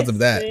mind because of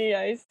that.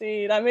 I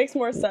see. That makes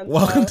more sense.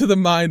 Welcome to the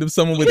mind of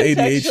someone with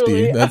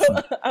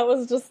ADHD. I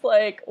was just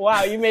like,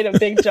 wow, you made a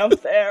big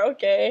jump there.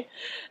 Okay.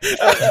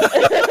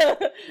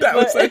 That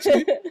was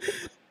actually...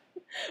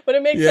 But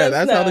it makes sense. Yeah,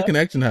 that's how the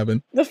connection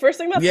happened. The first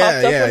thing that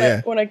popped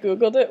up when I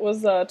Googled it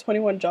was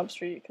 21 Jump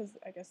Street, because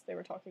I guess they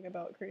were talking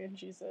about Korean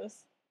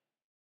Jesus.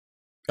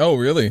 Oh,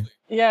 really?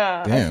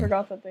 Yeah, damn. I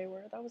forgot that they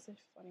were. That was a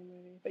funny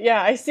movie. But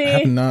yeah, I see. I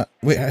have not.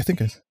 Wait, I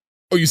think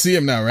Oh, you see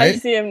him now, right? I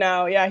see him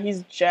now. Yeah,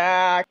 he's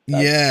jacked.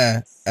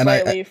 Yeah, and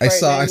I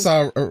saw. I was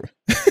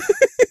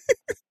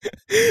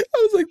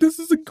like, this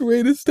is the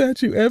greatest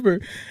statue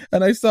ever.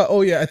 And I saw.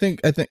 Oh yeah, I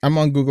think I'm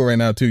on Google right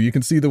now too. You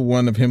can see the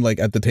one of him like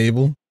at the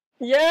table.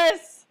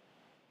 Yes.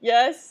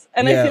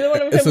 And I see the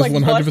one of him like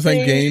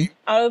 100% game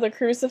out of the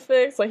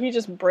crucifix. Like, he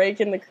just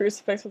breaking the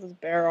crucifix with his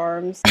bare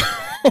arms.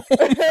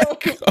 Oh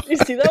you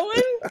see that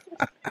one?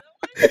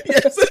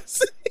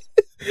 Yes.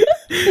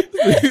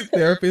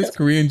 Therapist,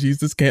 Korean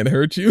Jesus can't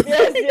hurt you.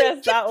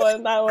 Yes, that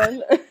one.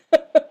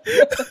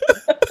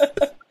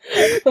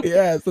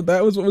 Yeah, so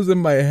that was what was in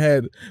my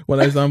head when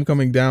I saw him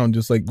coming down,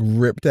 just like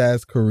ripped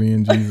ass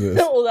Korean Jesus.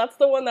 Well, that's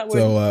the one that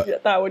would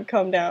that would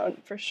come down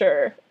for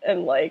sure,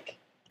 and like.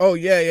 Oh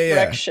yeah.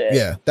 Wreck shit.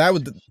 Yeah,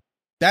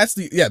 that's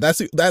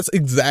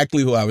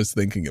exactly who I was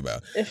thinking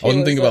about. I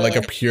wasn't thinking about like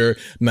a pure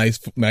nice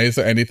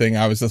or anything.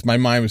 My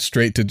mind was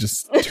straight to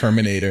just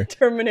Terminator.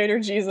 Terminator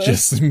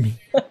Jesus.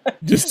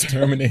 Just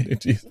Terminator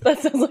Jesus. That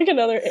sounds like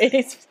another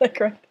 80s flick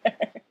right there.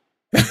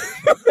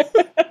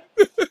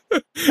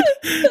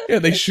 Yeah,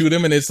 they shoot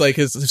him and it's like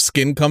his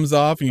skin comes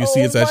off and you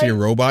see it's actually a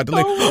robot.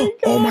 They're like,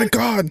 oh my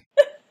god,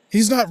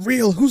 he's not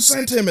real. Who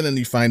sent him? And then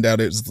you find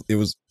out it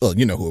was. Well,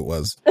 you know who it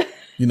was.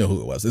 You know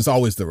who it was. It's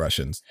always the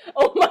Russians.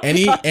 Oh my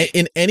God.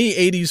 In any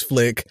 80s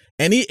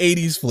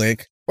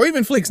flick, or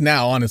even flicks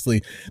now,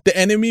 honestly, the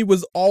enemy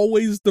was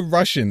always the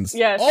Russians.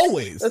 Yes.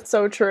 Always. That's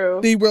so true.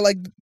 They were like,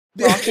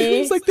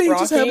 Rocky. It's like they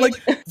just have like,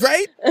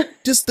 right?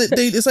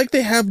 It's like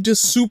they have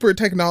just super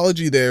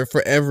technology there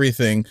for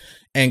everything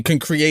and can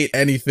create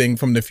anything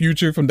from the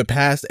future, from the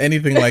past,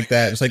 anything like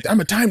that. It's like,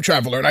 I'm a time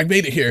traveler and I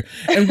made it here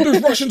and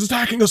there's Russians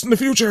attacking us in the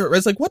future.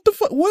 It's like, what the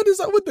fuck? What is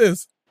up with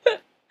this?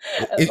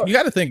 You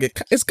got to think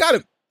it's got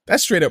to.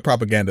 That's straight up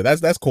propaganda.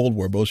 That's Cold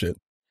War bullshit.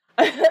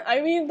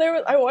 I mean,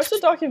 I watched a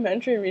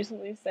documentary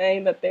recently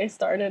saying that they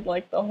started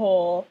like the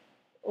whole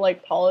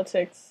like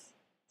politics,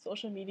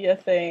 social media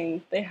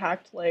thing. They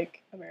hacked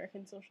like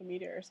American social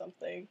media or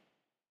something.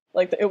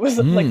 Like it was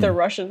like the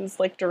Russians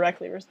like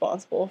directly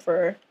responsible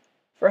for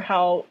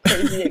how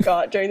crazy it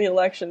got during the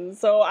elections.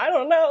 So I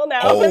don't know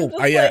now. Oh,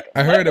 I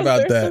heard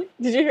about that.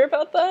 Did you hear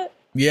about that?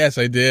 Yes,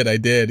 I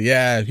did.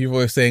 Yeah, people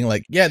were saying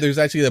like, yeah, there's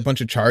actually a bunch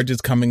of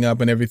charges coming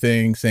up and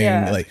everything,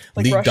 saying like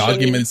leaked Russian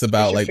documents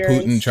about like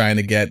Putin trying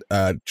to get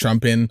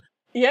Trump in.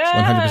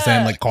 Yeah,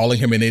 100%, like calling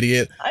him an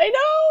idiot. I know.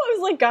 I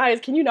was like, guys,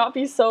 can you not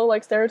be so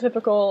like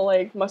stereotypical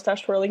like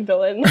mustache twirling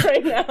villain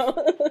right now?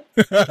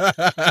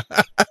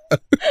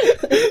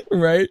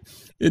 Right?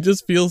 It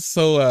just feels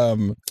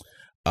so.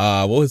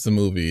 What was the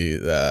movie?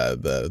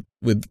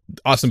 With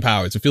Austin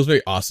Powers. It feels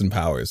very Austin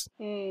Powers.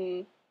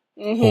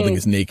 Holding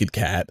his naked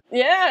cat.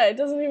 Yeah, it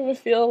doesn't even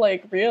feel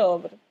like real,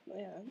 but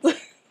yeah,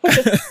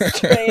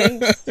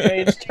 it's a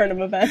strange turn of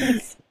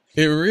events.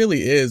 It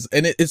really is,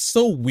 and it's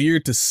so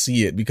weird to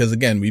see it because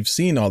again, we've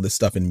seen all this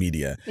stuff in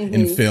media,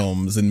 in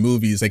films, and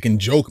movies, like in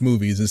joke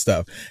movies and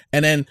stuff,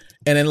 and then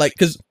like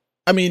because.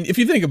 I mean, if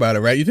you think about it,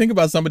 right? You think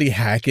about somebody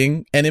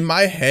hacking, and in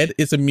my head,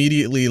 it's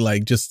immediately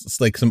like just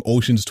like some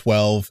Ocean's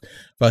 12,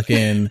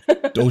 fucking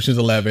Ocean's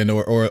 11,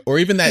 or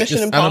even that.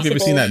 Just, I don't know if you've ever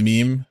seen that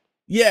meme.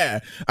 Yeah,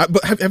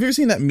 but have you ever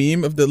seen that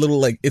meme of the little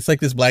like it's like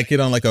this black kid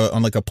on like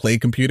a play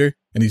computer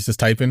and he's just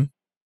typing?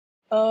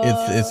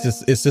 It's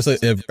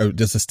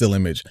just a still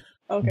image.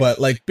 Okay. But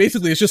like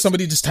basically it's just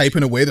somebody just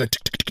typing away. They're like,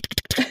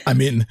 I'm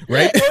in,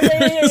 right? Oh,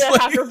 yeah.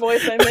 Like, hacker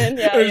voice, I'm in.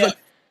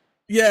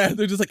 Yeah.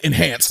 They're just like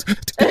enhance,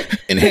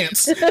 and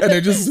they're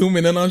just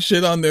zooming in on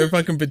shit on their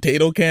fucking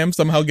potato cam,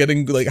 somehow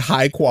getting like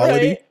high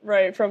quality.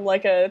 Right, from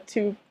like a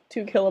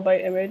 2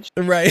 kilobyte image.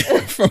 Right.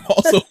 From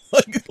also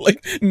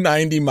like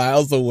 90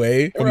 miles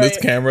away from this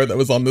camera that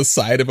was on the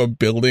side of a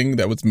building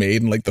that was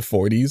made in like the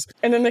 40s.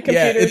 And then the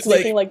computer's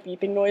making like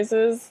beeping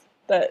noises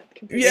that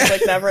computers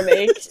like never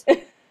make.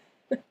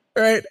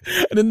 Right.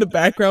 And in the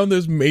background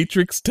there's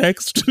Matrix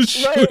text just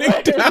shooting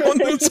down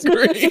the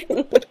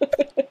screen.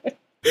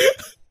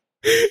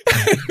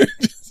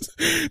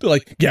 They're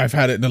like, yeah, I've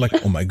had it. And they're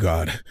like, oh my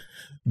God,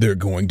 they're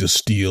going to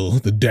steal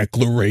the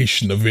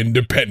Declaration of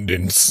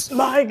Independence.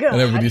 My God.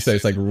 And everybody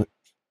says like,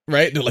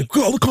 right? They're like,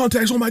 all the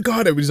contacts. Oh my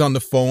God. Everybody's on the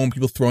phone.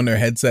 People throwing their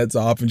headsets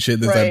off and shit.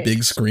 There's that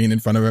big screen in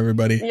front of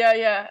everybody. Yeah,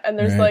 yeah. And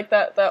there's like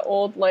that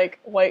old like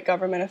white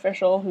government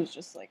official who's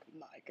just like,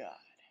 my God.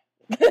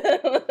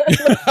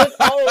 There's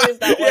always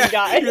that one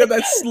guy. Yeah,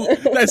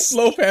 that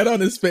slow pan on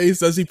his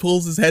face as he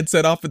pulls his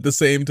headset off at the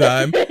same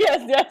time.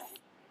 Yes.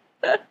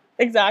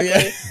 Exactly.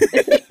 Yeah.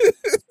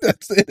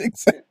 That's it,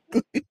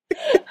 exactly.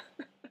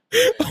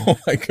 Oh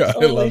my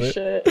God, I love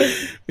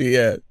it.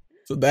 Yeah.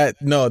 So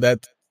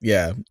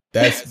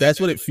that's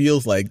what it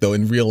feels like though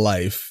in real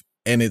life.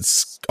 And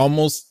it's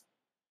almost,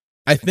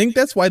 I think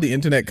that's why the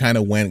internet kind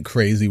of went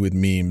crazy with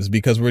memes,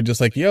 because we're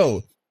just like,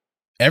 yo,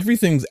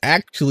 everything's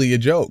actually a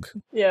joke.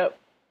 Yep.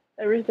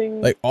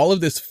 Everything. Like all of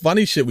this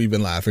funny shit we've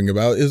been laughing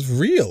about is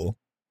real.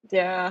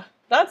 Yeah.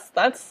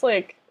 That's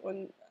like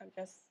when I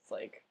guess it's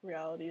like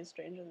reality is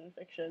stranger than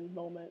fiction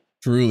moment.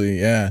 Truly,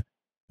 yeah.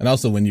 And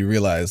also when you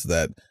realize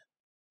that,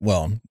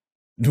 well,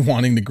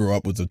 wanting to grow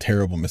up was a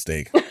terrible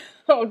mistake.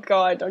 Oh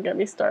God, don't get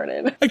me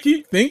started. I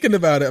keep thinking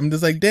about it. I'm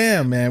just like,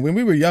 damn, man. When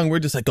we were young, we're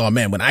just like, oh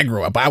man, when I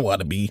grow up, I want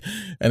to be.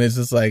 And it's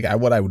just like,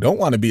 what I don't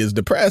want to be is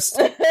depressed.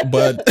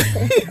 But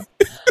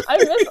I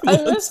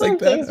miss when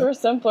things were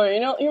simpler. You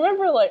know, you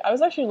remember like I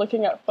was actually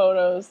looking at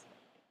photos,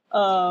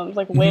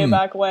 like way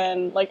back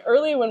when, like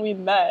early when we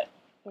met,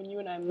 when you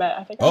and I met.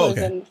 I think I was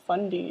in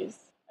Fundies.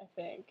 I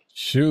think.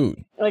 Shoot.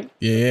 Like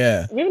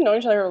yeah, we've known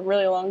each other a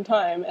really long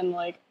time, and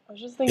like. I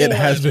was just thinking, it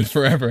has been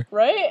forever,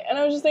 right? And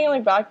I was just thinking,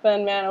 like back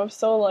then, man, I was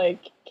so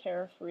like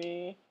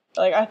carefree.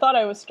 Like I thought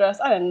I was stressed.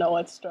 I didn't know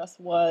what stress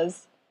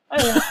was. I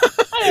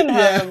didn't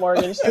have a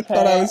mortgage to pay. I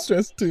thought I was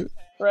stressed too.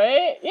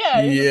 Right?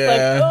 Yeah. You're just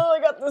like, oh, I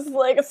got this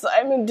like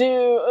assignment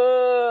due.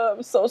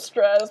 I'm so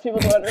stressed.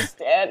 People don't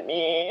understand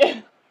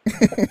me.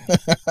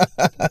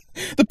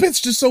 The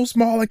pit's just so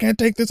small. I can't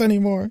take this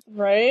anymore.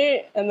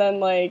 Right? And then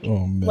like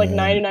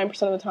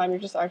 99% of the time, you're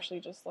just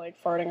actually just like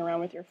farting around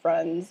with your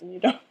friends, and you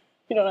don't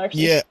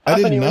actually have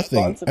any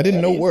responsibilities. I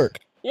didn't know work.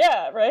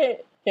 Yeah,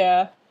 right?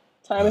 Yeah.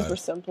 Times were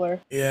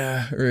simpler.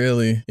 Yeah,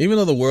 really. Even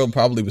though the world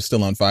probably was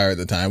still on fire at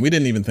the time, we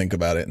didn't even think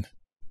about it.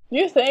 Do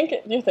you think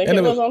it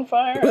was on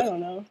fire? I don't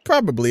know.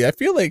 Probably. I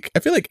feel like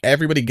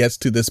everybody gets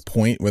to this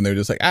point when they're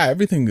just like,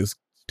 everything is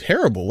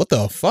terrible. What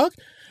the fuck?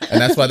 And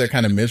that's why they're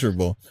kind of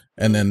miserable.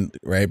 And then,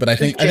 right? But I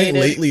think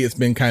lately it's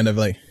been kind of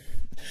like,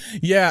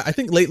 I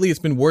think lately it's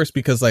been worse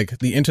because like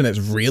the internet's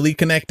really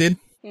connected.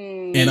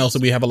 And also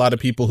we have a lot of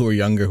people who are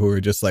younger who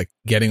are just like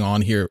getting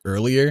on here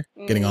earlier,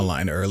 getting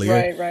online earlier.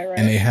 Right.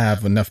 And they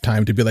have enough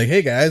time to be like,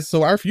 hey guys,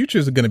 so our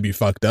futures are going to be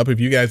fucked up if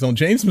you guys don't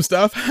change some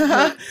stuff.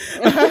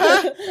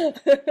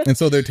 And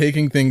so they're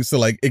taking things to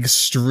like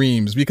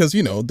extremes because,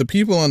 you know, the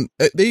people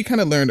they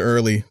kind of learned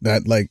early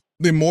that like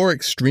the more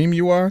extreme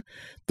you are,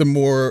 the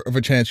more of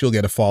a chance you'll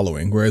get a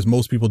following. Whereas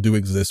most people do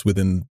exist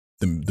within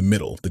the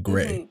middle, the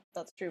gray. Mm-hmm.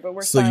 That's true, but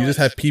we're so silent. You just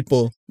have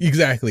people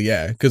exactly,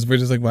 because we're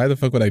just like, why the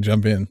fuck would I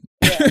jump in?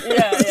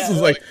 Yeah.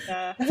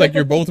 It's like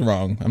you're both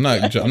wrong. I'm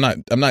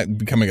not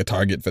becoming a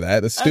target for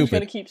that. That's stupid.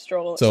 I'm just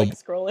gonna keep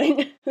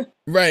scrolling.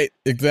 Right,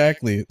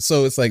 exactly.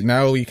 So it's like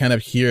now we kind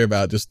of hear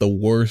about just the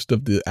worst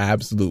of the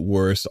absolute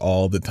worst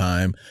all the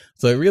time.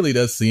 So it really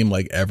does seem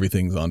like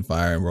everything's on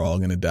fire and we're all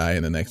gonna die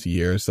in the next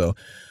year or so.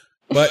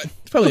 But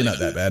it's probably not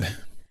that bad.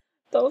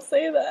 Don't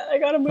say that. I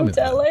gotta move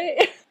to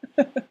LA.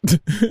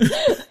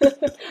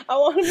 I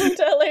want to move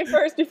to LA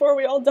first before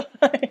we all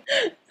die.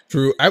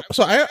 True. I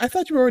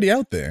thought you were already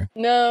out there.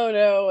 No.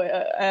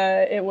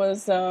 It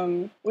was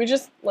we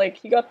just like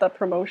he got that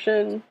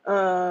promotion,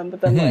 but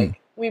then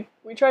like we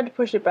tried to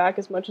push it back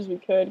as much as we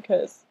could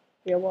because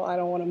I don't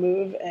want to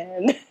move,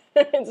 and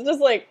it's just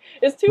like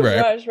it's too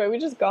rushed, right? We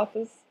just got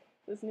this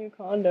new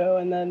condo,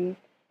 and then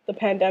the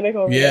pandemic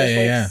over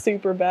there is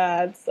super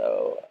bad,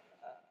 so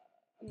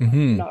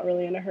I'm not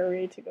really in a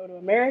hurry to go to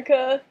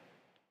America.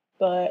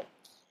 But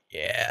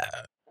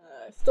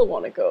I still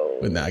want to go.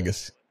 But now I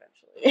guess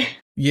eventually.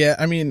 Yeah,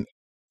 I mean,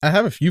 I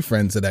have a few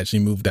friends that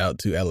actually moved out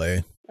to LA,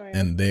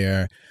 and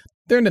they're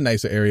in the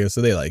nicer area, so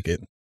they like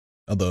it.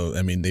 Although,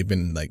 I mean, they've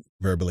been like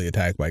verbally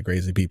attacked by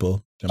crazy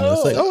people. I'm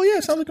just like, oh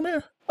yeah, sounds like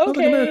America. Sounds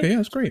like America. Yeah,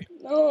 it's great.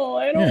 No,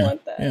 I don't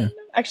want that. Yeah.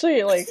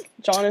 Actually, like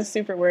John is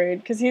super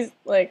worried because he's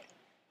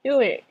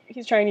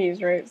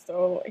Chinese, right?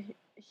 So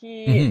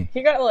he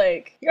got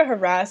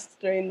harassed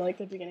during like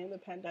the beginning of the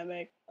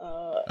pandemic.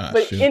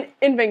 But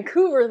in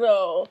Vancouver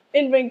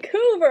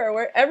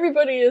where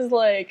everybody is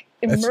like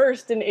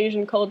immersed in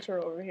Asian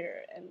culture over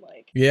here, and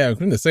like I was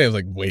going to say, I was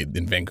like, wait,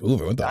 in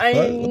Vancouver, what the fuck?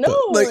 I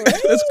know, right?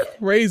 That's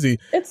crazy.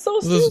 It's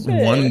so stupid.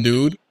 This one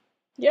dude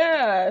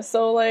Yeah,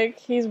 so like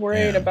he's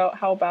worried about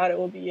how bad it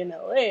will be in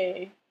LA.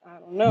 I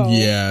don't know.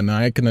 Yeah, no,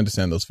 I can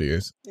understand those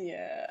fears.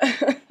 Yeah,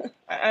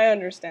 I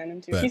understand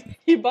him too. But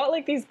he bought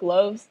like these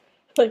gloves,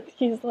 like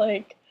these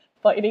like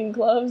fighting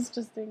gloves,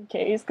 just in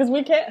case, because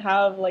we can't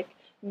have like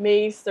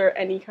mace or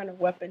any kind of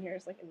weapon here.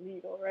 It's like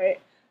illegal,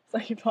 right? So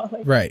he bought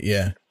like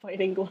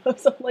fighting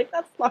gloves. I'm like,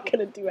 that's not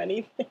gonna do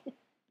anything.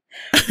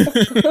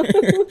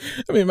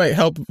 I mean, it might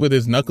help with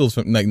his knuckles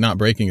from like not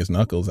breaking his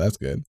knuckles. That's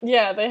good.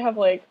 Yeah, they have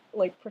like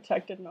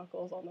protected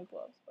knuckles on the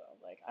gloves, but I'm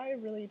like, I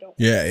really don't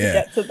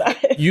get to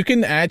that. You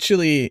can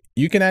actually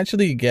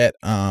get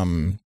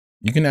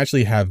you can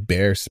actually have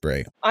bear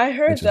spray. I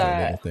heard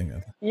that.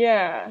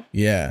 Yeah.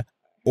 Yeah.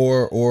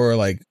 Or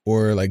like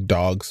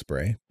dog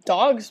spray.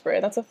 Dog spray,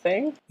 that's a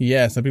thing?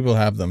 Yeah, some people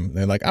have them.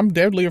 They're like, I'm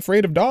deadly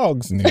afraid of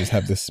dogs, and they just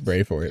have this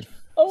spray for it.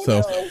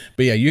 No.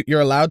 But yeah, you're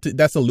allowed to.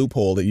 That's a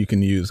loophole that you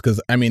can use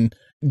because I mean,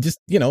 just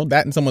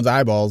that in someone's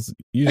eyeballs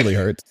usually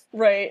hurts.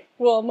 Right.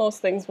 Well,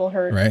 most things will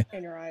hurt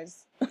in your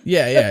eyes.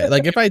 Yeah.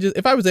 Like if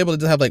I was able to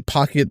just have like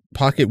pocket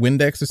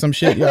Windex or some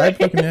shit, yeah, I'd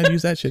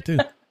use that shit too.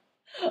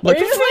 Like,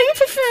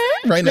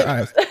 right in their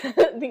eyes.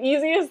 The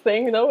easiest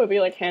thing though would be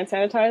like hand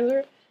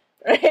sanitizer.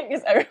 Right?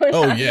 Because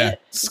everyone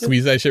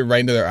squeeze that shit right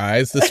into their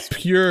eyes. That's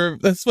pure.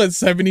 That's what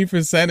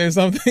 70% or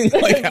something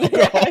like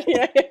alcohol.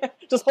 Yeah.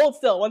 Just hold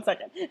still 1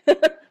 second.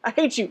 I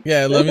hate you.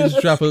 Yeah, let me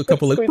just drop a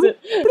couple of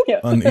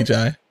on each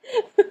eye.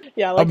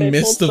 Yeah, like a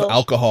mist of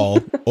alcohol.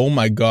 Oh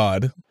my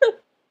god.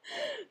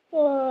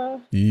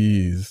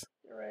 Jeez.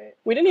 Right.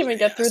 We didn't even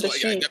get through the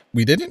sheet.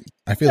 We didn't?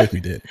 I feel like we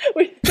did.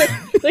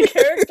 The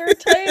character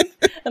type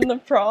and the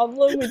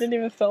problem we didn't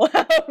even fill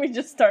out. We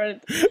just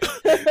started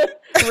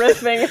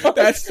riffing.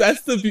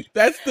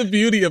 That's the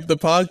beauty of the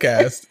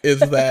podcast is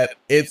that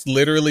it's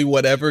literally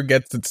whatever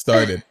gets it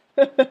started.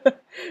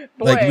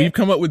 Like we've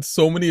come up with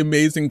so many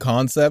amazing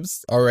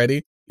concepts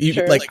already.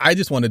 Like I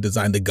just want to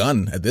design the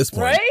gun at this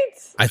point. Right?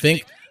 I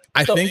think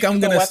I'm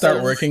gonna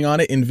start working on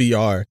it in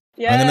VR.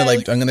 Yeah, I'm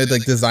gonna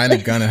design a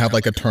gun and have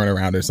like a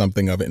turnaround or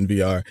something of it in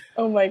VR.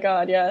 Oh my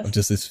god, yes.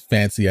 Just this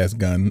fancy ass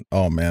gun.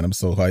 Oh man, I'm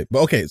so hyped.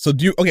 But okay, so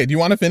do you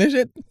want to finish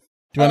it? Do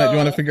you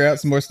want to figure out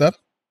some more stuff?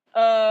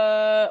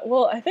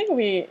 Well, I think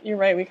you're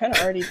right. We kind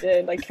of already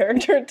did like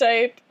character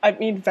type. I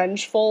mean,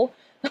 vengeful.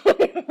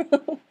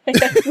 I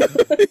guess,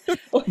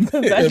 like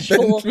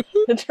vengeful,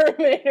 the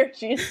Terminator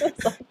Jesus.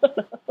 I don't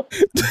know.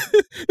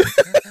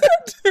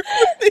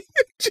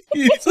 Terminator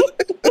Jesus.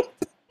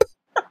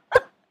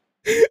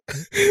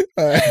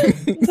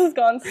 This has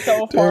gone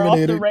so far off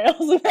the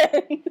rails,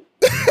 man.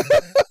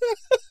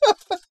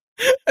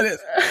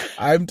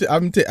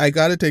 I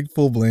gotta take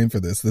full blame for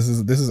this. This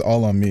is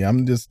all on me.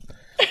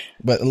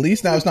 But at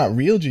least now it's not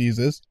real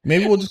Jesus.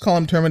 Maybe we'll just call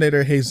him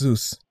Terminator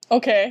Jesus.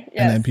 Okay. Yes.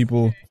 And then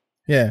people,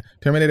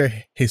 Terminator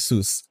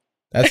Jesus.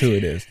 That's who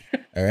it is.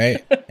 All right.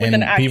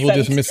 And people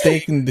just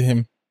mistaken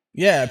him.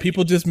 Yeah,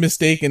 people just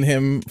mistaken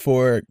him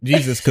for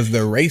Jesus because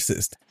they're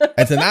racist.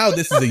 And so now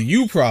this is a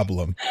you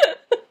problem.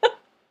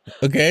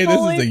 Okay, this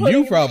is a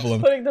you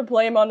problem. Putting the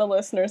blame on the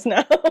listeners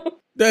now.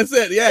 That's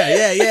it.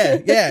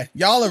 Yeah.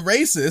 Y'all are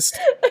racist,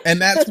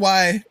 and that's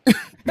why.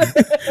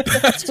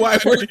 That's why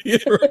we're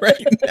here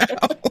right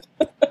now.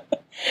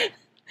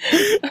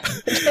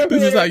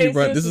 This is how you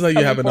run. This is how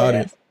you have an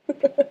audience.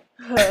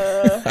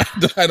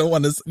 I don't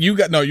want to. You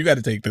got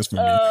to take this from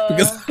me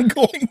because I'm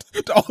going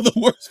to all the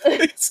worst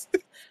places.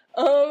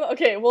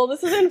 Okay. Well,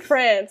 this is in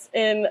France.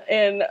 In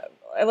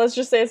let's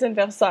just say it's in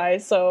Versailles.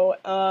 So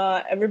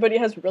everybody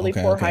has really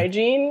poor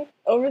hygiene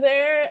over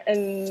there,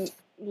 and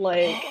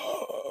like,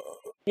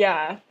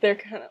 yeah, they're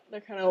kind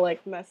of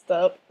like messed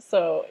up.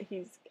 So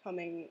he's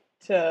coming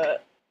to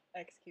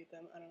execute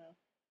them. I don't know.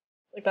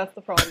 Like that's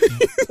the problem.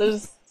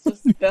 Just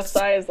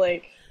Versailles is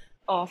like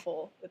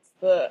awful. It's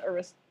the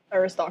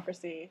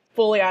aristocracy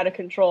fully out of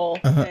control,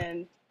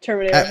 and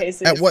Terminator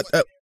Jesus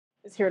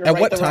is here to right the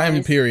wrongs. At what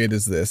time period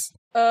is this?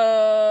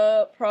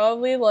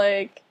 Probably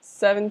like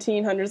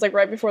 1700s, like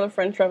right before the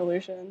French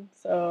Revolution.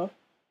 So,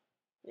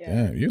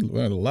 yeah. Yeah, you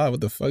learned a lot.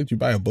 What the fuck? Did you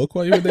buy a book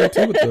while you were there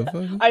too? What the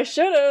fuck? I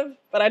should have,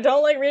 but I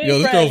don't like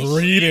reading French. This girl's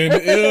reading.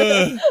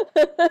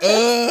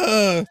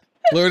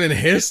 Learning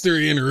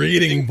history and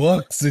reading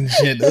books and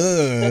shit.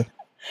 I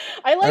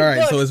like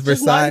books, so it's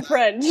Versailles. Just not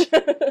French.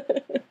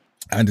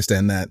 I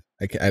understand that.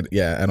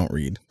 I don't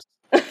read.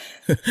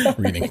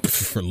 Reading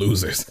for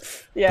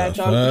losers. Yeah,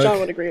 John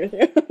would agree with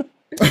you.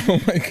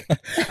 Oh my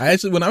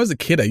god! When I was a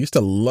kid, I used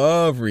to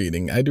love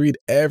reading. I'd read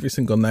every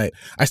single night.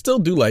 I still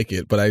do like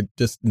it, but I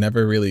just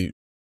never really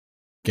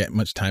get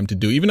much time to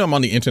do. Even though I'm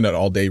on the internet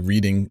all day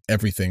reading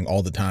everything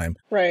all the time.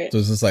 Right. So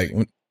it's just like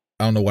I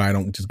don't know why I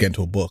don't just get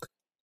into a book.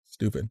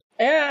 Stupid.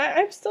 Yeah,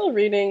 I'm still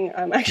reading.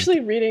 I'm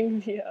actually reading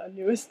the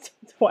newest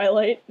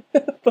Twilight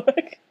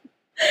book.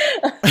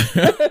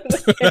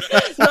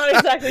 Not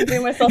exactly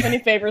doing myself any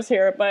favors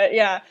here, but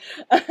yeah.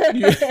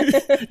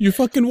 You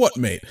fucking what,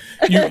 mate?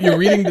 You're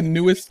reading the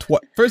newest.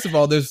 First of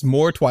all, there's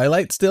more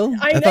Twilight still.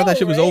 I thought that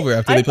shit was over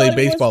after they played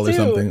baseball or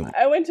something.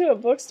 I went to a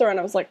bookstore and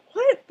I was like,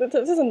 "What?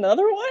 This is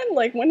another one?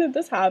 Like, when did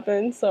this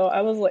happen?" So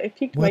I was like, it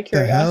piqued my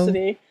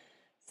curiosity.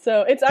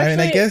 So it's actually. I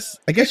mean,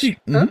 I guess you.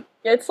 Mm-hmm.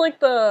 It's like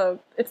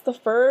it's the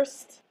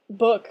first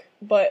book,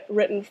 but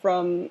written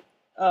from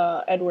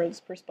Edward's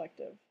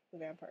perspective, the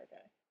vampire guy.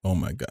 Oh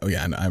my god! Oh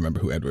yeah, I remember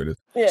who Edward is.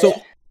 Yeah.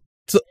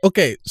 So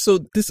okay, so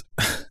this,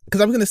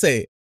 because I'm gonna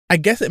say, I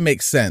guess it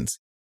makes sense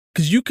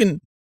because you can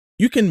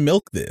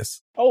milk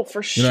this. Oh,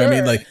 for sure. You know what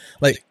I mean?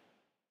 Like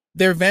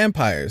they're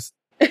vampires.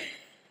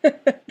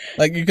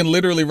 Like you can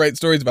literally write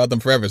stories about them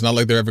forever. It's not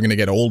like they're ever gonna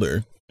get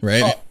older,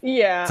 right? Oh,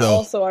 yeah. So,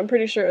 also, I'm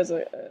pretty sure it was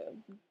a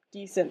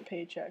decent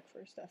paycheck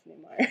for Stephenie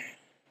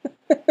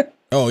Meyer.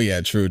 Oh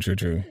yeah, true.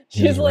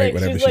 She's like,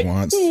 whatever she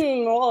wants.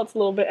 Well, it's a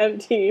little bit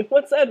empty.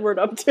 What's Edward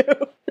up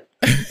to?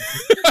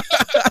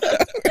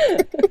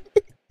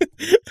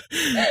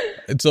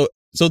 And so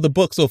the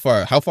book so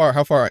far, how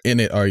far in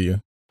it are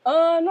you?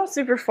 Not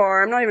super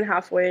far. I'm not even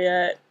halfway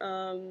yet.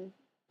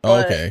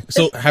 Okay.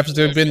 So has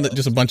there been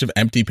just a bunch of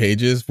empty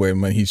pages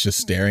when he's just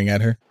staring at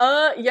her?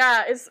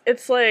 Yeah,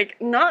 it's like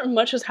not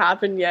much has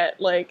happened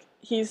yet. Like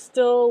he's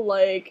still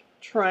like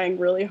trying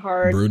really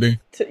hard. Brooding,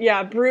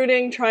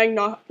 trying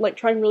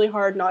really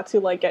hard not to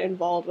like get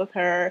involved with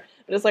her.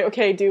 And it's like,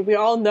 okay, dude, we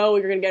all know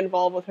you're gonna get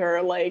involved with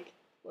her. Like,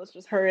 let's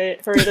just hurry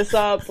this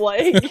up.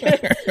 Like,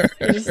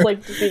 just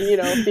like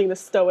being the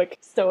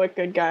stoic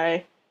good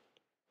guy,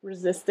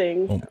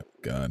 resisting. Oh my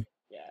god.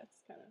 Yeah,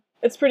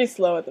 it's pretty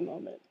slow at the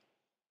moment.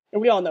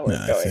 And we all know where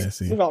it's going. I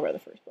see. We've all read the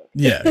first book.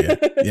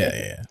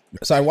 Yeah.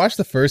 So I watched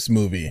the first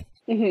movie,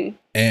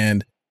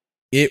 and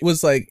it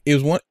was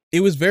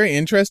was very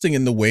interesting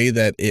in the way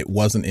that it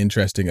wasn't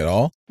interesting at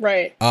all.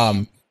 Right.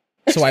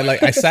 So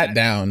I sat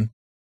down,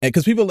 and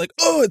because people are like,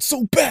 oh, it's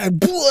so bad,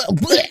 blah,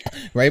 blah,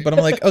 right? But I'm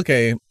like,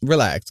 okay,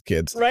 relax,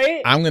 kids.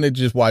 Right. I'm gonna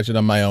just watch it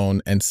on my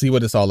own and see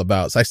what it's all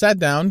about. So I sat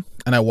down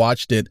and I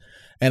watched it,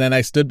 and then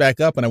I stood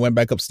back up and I went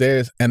back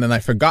upstairs, and then I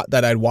forgot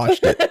that I'd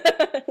watched it.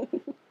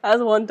 As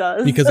one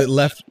does. Because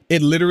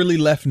it literally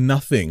left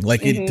nothing.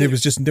 Like there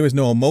was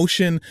no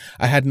emotion.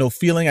 I had no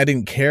feeling. I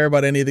didn't care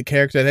about any of the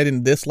characters. I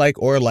didn't dislike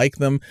or like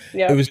them.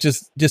 Yep. It was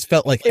just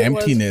felt like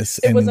emptiness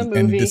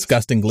and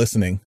disgusting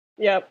glistening.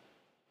 Yep.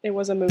 It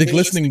was a movie. The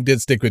glistening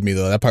did stick with me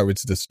though. That part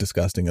was just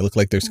disgusting. It looked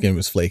like their skin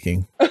was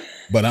flaking.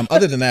 But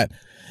other than that,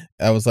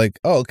 I was like,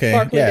 oh, okay.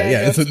 Sparkly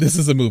this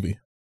is a movie.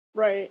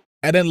 Right.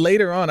 And then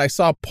later on, I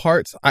saw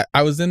parts.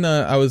 I was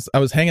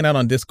hanging out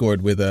on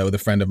Discord with a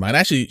friend of mine.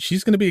 Actually,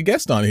 she's going to be a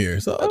guest on here,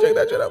 so I'll check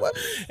that shit out.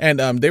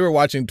 And they were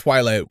watching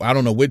Twilight. I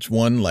don't know which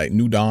one, like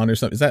New Dawn or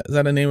something. Is that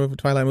the name of a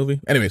Twilight movie?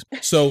 Anyways,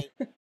 so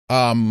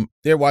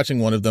they're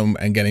watching one of them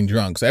and getting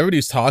drunk. So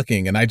everybody's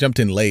talking, and I jumped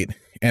in late.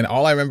 And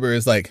all I remember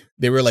is like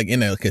they were like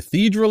in a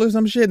cathedral or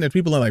some shit, and there's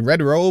people in like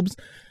red robes,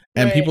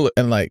 and people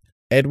and like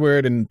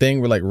Edward and thing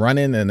were like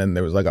running, and then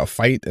there was like a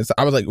fight. So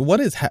I was like,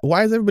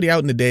 why is everybody out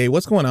in the day?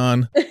 What's going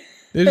on?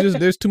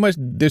 There's too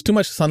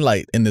much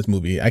sunlight in this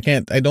movie. I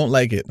don't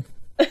like it.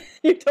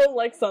 You don't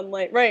like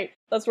sunlight, right?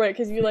 That's right,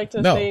 because you like to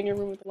stay in your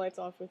room with the lights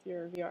off with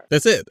your VR.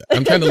 That's it.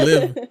 I'm trying to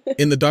live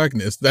in the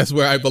darkness. That's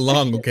where I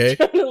belong. Okay.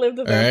 Trying to live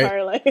the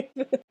vampire life.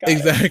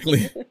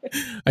 Exactly.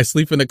 I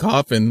sleep in a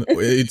coffin.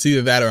 It's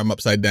either that or I'm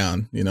upside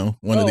down.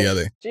 One or the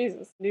other.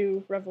 Jesus,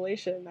 new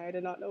revelation. I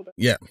did not know about.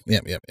 Yeah.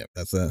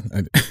 That's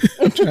I'm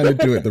trying to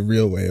do it the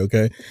real way.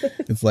 Okay.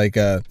 It's like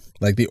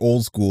the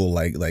old school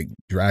like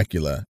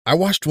Dracula. I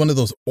watched one of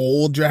those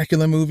old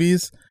Dracula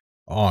movies.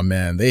 Oh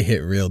man, they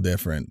hit real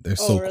different. They're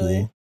so really?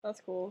 Cool. That's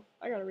cool.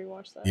 I gotta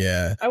rewatch that.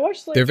 Yeah, I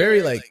watched. They're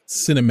very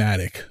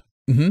cinematic.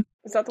 Mm-hmm.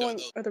 Is that the one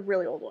or the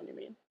really old one? You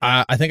mean?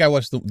 I think I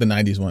watched the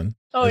 '90s one.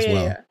 Oh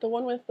yeah, the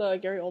one with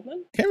Gary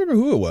Oldman. Can't remember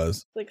who it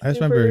was. Like I just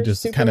remember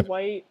just kind of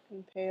white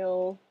and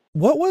pale.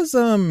 What was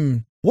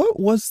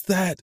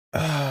that?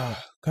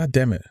 God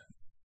damn it,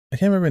 I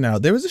can't remember now.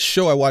 There was a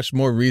show I watched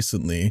more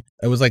recently.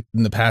 It was like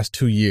in the past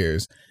 2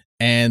 years,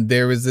 and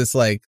there was this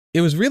like. It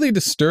was really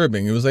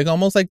disturbing. It was like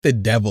almost like the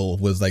devil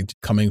was like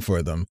coming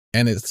for them.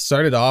 And it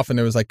started off and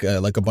there was like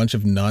a bunch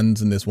of nuns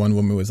and this one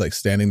woman was like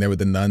standing there with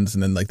the nuns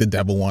and then like the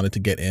devil wanted to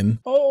get in.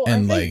 Oh,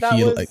 and I think that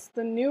was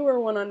the newer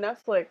one on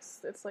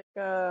Netflix. It's like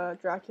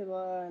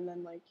Dracula and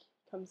then like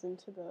comes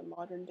into the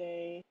modern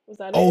day. Was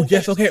that Oh,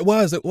 yes. Okay. It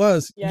was.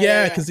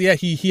 Yeah. Because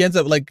he ends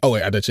up like, oh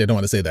wait, actually I don't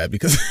want to say that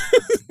because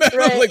I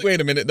was like,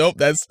 wait a minute. Nope.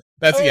 That's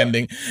the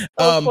ending.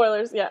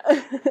 Spoilers. Yeah.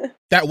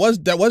 that was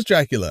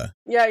Dracula.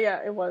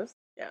 Yeah. It was.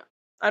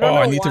 I don't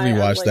know I need to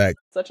rewatch I'm, that.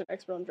 Such an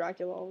expert on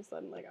Dracula all of a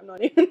sudden. Like I'm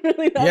not even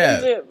really that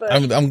into it. But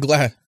I'm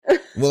glad.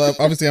 Well,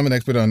 obviously I'm an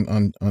expert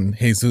on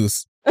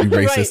Jesus. You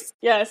racist. Right.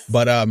 Yes.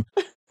 But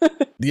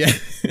yeah.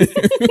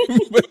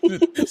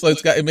 So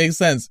it makes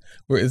sense.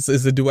 Where it's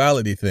a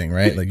duality thing,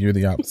 right? Like you're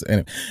the opposite.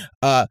 Anyway,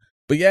 but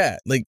yeah,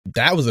 like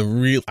that was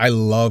I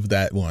love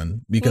that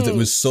one because it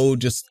was so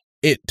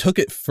it took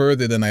it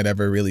further than I'd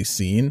ever really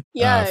seen.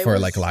 For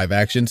like live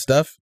action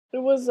stuff.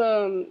 It was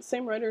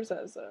same writers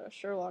as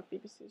Sherlock,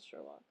 BBC's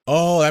Sherlock.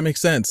 Oh, that makes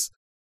sense.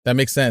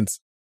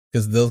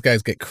 Because those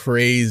guys get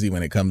crazy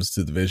when it comes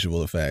to the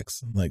visual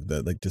effects, like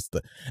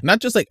not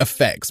just like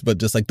effects, but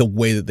just like the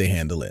way that they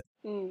handle it.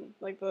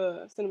 Like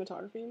the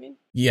cinematography, you mean?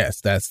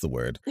 Yes, that's the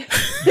word.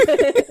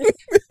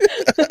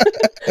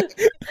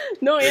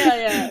 No,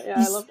 yeah.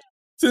 I love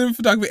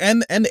cinematography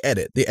and the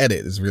edit. The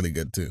edit is really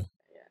good too.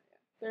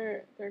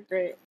 They're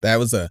great. That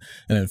was a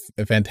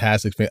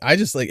fantastic thing. I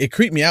just like, it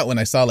creeped me out when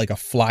I saw like a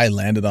fly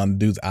landed on the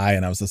dude's eye,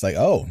 and I was just like,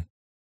 oh,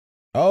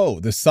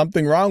 there's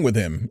something wrong with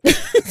him.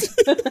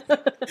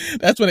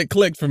 That's when it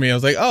clicked for me. I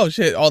was like, oh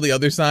shit, all the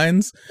other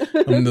signs.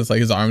 I'm just like,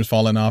 his arms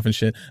falling off and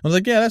shit. I was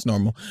like, yeah, that's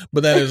normal.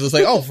 But then it was just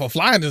like, oh, a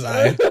fly in his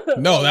eye.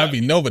 No, that'd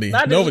be nobody.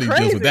 Nobody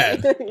deals with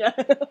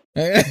that.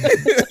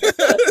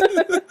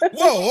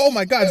 Whoa, oh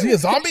my God, is he a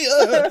zombie?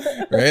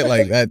 Right?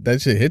 Like that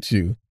shit hits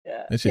you.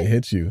 Yeah. That shit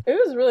hits you.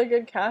 It was really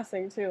good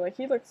casting too. Like,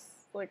 he looks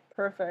like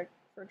perfect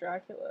for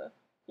Dracula.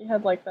 He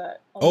had like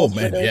that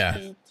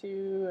beat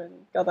too,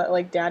 and got that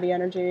like daddy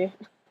energy.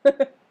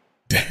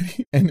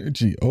 Daddy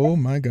energy. Oh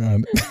my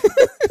God.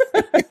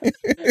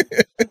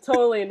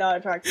 Totally not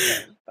attracted to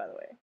him, by the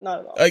way. Not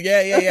at all.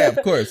 Yeah.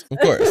 Of course.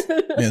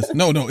 Yes.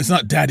 No, it's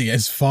not daddy.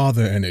 It's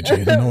father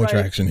energy. There's no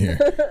attraction here.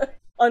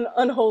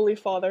 Unholy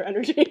father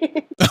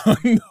energy.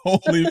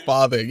 Unholy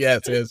father.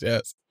 Yes.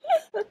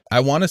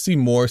 I want to see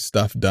more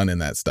stuff done in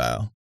that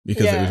style,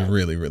 because it was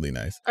really, really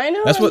nice. I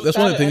know. That's one of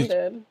the things.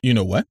 Ended. You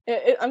know what?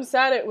 I'm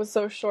sad it was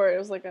so short. It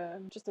was like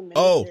just a mini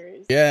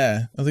series.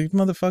 Yeah. I was like,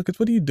 motherfuckers,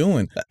 what are you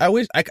doing? I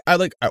wish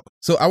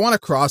so I want a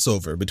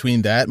crossover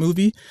between that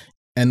movie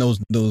and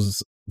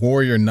those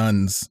warrior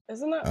nuns.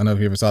 Isn't that? I don't know if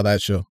you ever saw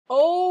that show.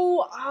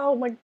 Oh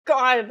my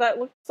God, that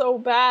looked so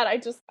bad.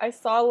 I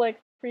saw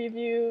like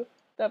preview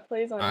that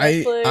plays on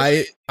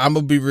Netflix. I'm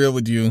gonna be real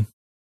with you.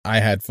 I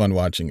had fun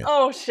watching it.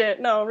 Oh shit!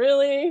 No,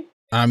 really?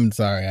 I'm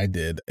sorry, I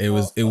did. It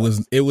was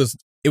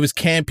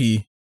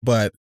campy,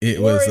 but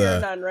it was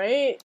Nun,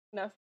 right?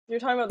 No, you're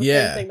talking about the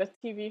same thing, the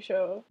TV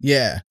show.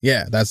 Yeah,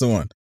 that's the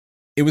one.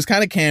 It was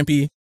kind of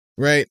campy,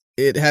 right?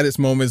 It had its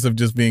moments of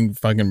just being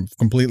fucking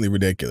completely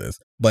ridiculous.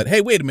 But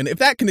hey, wait a minute. If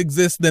that can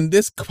exist, then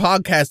this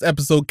podcast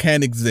episode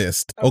can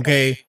exist.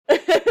 Okay.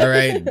 All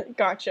right.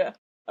 Gotcha.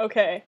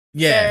 Okay.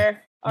 Yeah.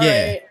 Fair. All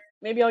right.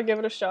 Maybe I'll give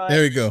it a shot.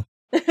 There we go.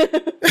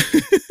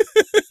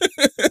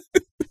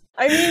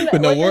 I mean, but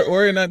no,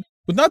 Warrior Nun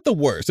was not the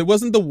worst. It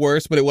wasn't the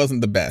worst, but it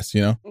wasn't the best,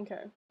 you know? Okay.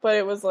 But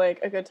it was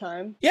like a good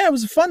time. Yeah, it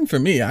was fun for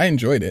me. I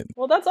enjoyed it.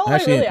 Well, that's all I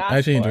really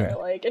asked for.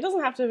 Like, it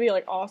doesn't have to be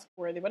like Oscar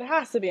worthy, but it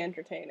has to be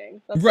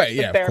entertaining. That's right,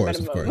 yeah, of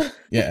course.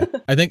 Yeah.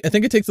 I think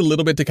it takes a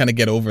little bit to kind of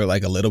get over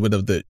like a little bit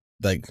of the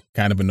like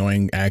kind of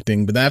annoying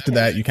acting, but then after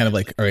that you kind of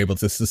like are able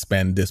to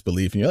suspend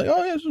disbelief and you're like,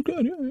 oh yeah, this is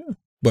good. Yeah.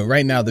 But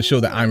right now the show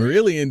that I'm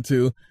really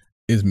into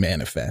is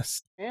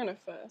Manifest.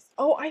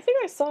 Oh, I think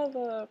I saw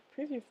the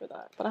preview for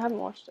that, but I haven't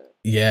watched it.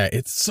 Yeah,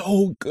 it's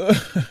so good.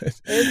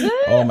 Is it?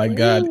 Oh my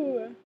God.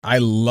 Ooh. I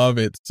love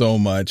it so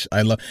much.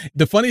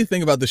 The funny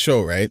thing about the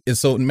show, right, is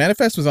so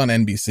Manifest was on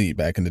NBC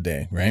back in the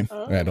day, right?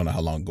 Oh. I don't know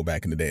how long ago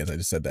back in the day, as I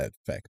just said that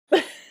fact.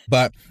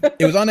 But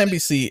it was on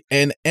NBC,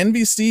 and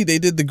NBC, they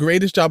did the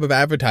greatest job of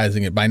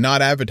advertising it by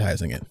not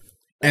advertising it.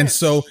 And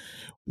so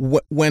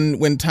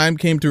when time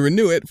came to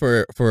renew it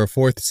for a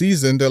fourth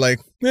season, they're like,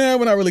 we're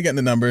not really getting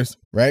the numbers,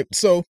 right?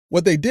 So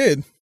what they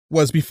did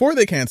was, before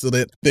they canceled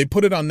it, they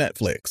put it on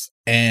Netflix,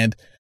 and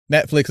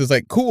Netflix is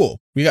like, cool,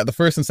 we got the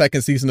first and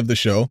second season of the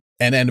show.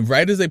 And then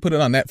right as they put it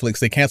on Netflix,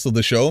 they canceled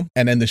the show.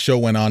 And then the show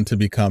went on to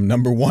become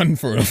number one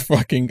for a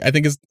fucking, I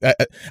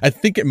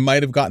think it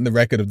might have gotten the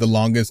record of the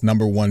longest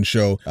number one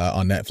show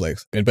on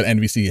Netflix. But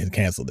NBC had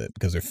canceled it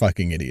because they're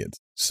fucking idiots.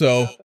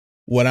 So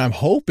what I'm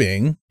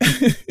hoping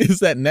is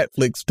that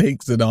Netflix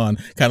takes it on,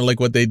 kind of like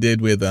what they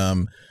did with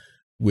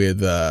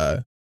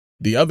the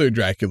other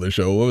Dracula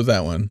show. What was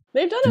that one?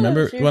 They've done it.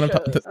 Remember what I'm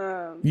talking?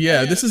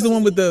 Yeah, this is the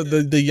one with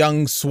the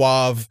young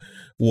suave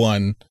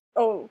one.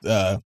 Oh,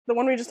 the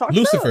one we just talked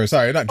Lucifer, about?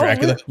 Sorry, not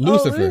Dracula.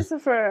 Lucifer.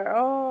 Lucifer.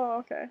 Oh,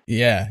 okay.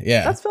 Yeah.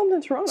 That's filmed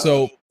in Toronto.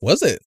 So,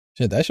 was it?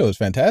 Shit, that show was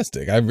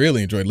fantastic. I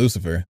really enjoyed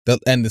Lucifer.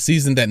 And the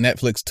season that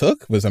Netflix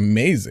took was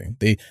amazing.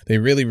 They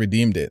really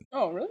redeemed it.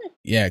 Oh, really?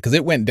 Yeah, because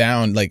it went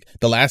down, like,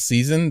 the last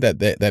season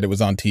that it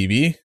was on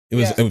TV,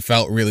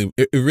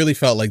 it really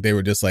felt like they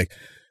were just like,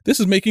 this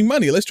is making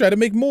money, let's try to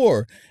make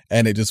more.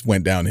 And it just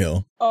went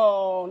downhill.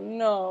 Oh,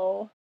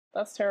 no.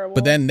 That's terrible.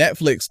 But then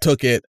Netflix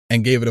took it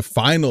and gave it a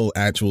final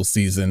actual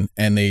season,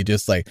 and they're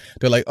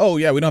like, oh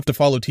yeah, we don't have to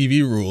follow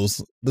TV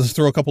rules. Let's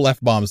throw a couple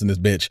F-bombs in this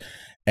bitch.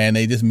 And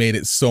they just made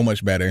it so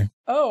much better.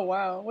 Oh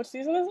wow. What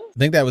season is it? I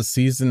think that was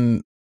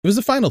it was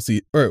the final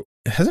season. Or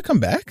has it come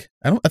back?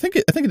 I think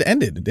it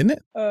ended, didn't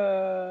it?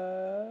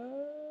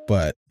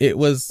 But it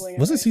was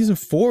it season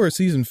 4 or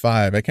season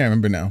 5? I can't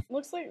remember now.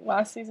 Looks like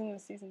last season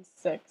is season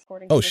 6,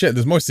 according to shit,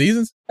 there's more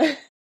season?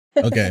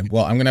 Okay,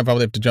 well, I'm gonna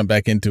probably have to jump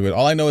back into it.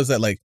 All I know is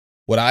that like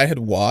what I had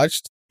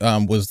watched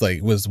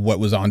was what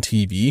was on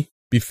TV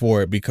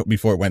before it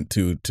went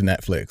to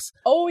Netflix.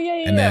 Oh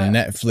yeah. And then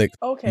Netflix.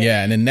 Okay.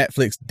 Yeah, and then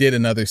Netflix did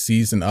another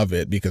season of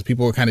it because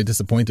people were kind of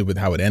disappointed with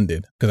how it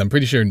ended. Because I'm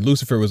pretty sure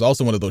Lucifer was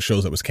also one of those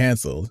shows that was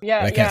canceled.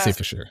 Yeah, but I can't say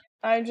for sure.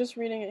 I'm just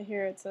reading it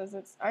here. It says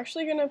it's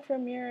actually going to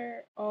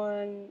premiere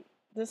on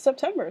this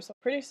September, so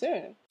pretty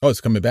soon. Oh,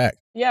 it's coming back.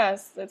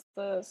 Yes, it's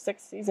the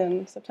 6th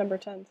season, September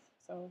 10th.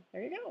 So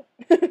there you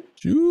go.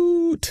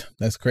 Shoot,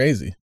 that's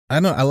crazy. I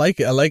don't know. I like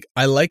it.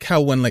 I like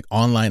how when like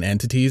online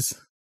entities,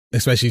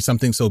 especially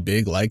something so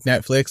big like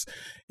Netflix,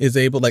 is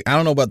able, like, I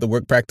don't know about the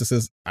work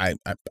practices. I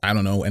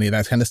don't know any of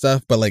that kind of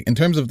stuff, but like in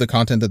terms of the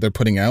content that they're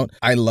putting out,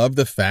 I love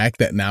the fact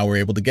that now we're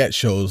able to get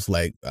shows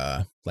like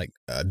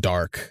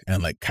Dark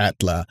and like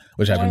Katla,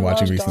 which I've been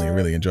watching recently. I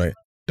really enjoy it.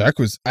 Dark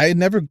I had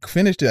never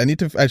finished it. I need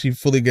to actually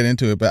fully get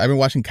into it, but I've been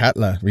watching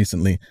Katla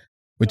recently,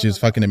 which is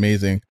fucking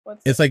amazing.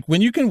 It's like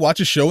when you can watch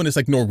a show and it's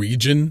like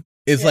Norwegian.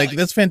 It's like,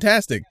 that's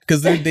fantastic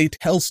because they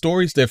tell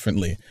stories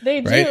differently.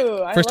 They right? do.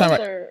 I love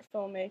their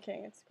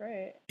filmmaking. It's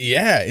great.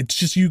 Yeah, it's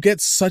just you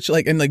get such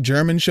like, and like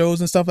German shows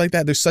and stuff like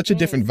that. There's such a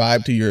different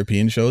vibe to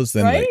European shows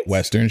than like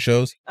Western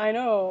shows. I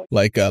know.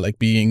 Like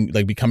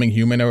Becoming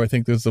Human, or I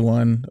think there's the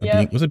one.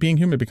 Was it Being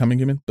Human, Becoming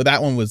Human? But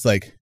that one was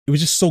like, it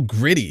was just so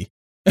gritty.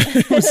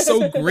 It was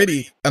so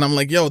gritty, and I'm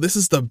like, yo, this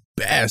is the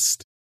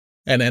best.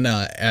 And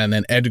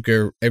then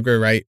Edgar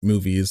Wright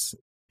movies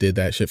did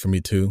that shit for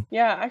me too.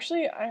 Yeah,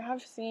 actually, I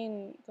have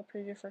seen the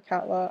preview for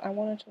Katla. I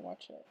wanted to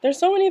watch it. There's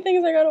so many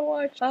things I gotta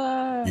watch.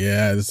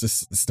 Yeah,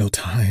 it's no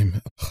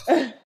time.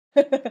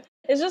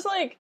 It's just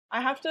like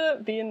I have to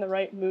be in the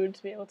right mood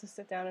to be able to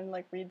sit down and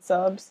like read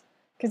subs,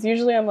 because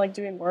usually I'm like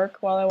doing work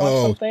while I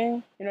watch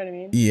something. You know what I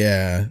mean?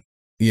 Yeah.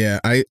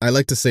 I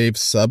like to save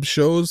sub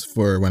shows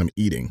for when I'm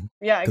eating.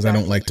 Yeah, because I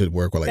don't like to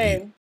work while I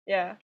eat.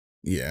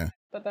 Yeah.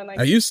 But then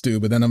I used to,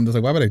 but then I'm just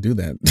like, why would I do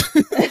that?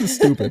 It's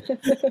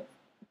stupid.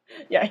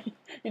 Yeah,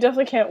 you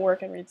definitely can't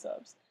work and read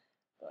subs.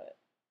 But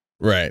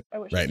right.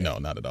 No,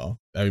 not at all.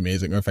 That'd be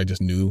amazing. Or if I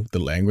just knew the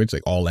language,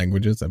 like all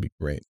languages, that'd be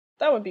great.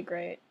 That would be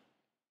great.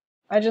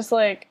 I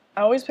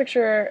always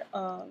picture,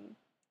 have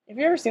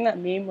you ever seen that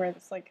meme where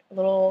it's like a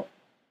little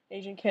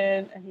Asian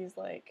kid and he's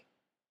like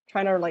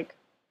trying to like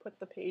put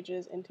the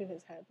pages into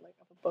his head, like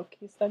of a book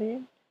he's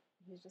studying?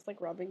 He's just like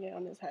rubbing it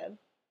on his head.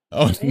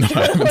 Oh, no,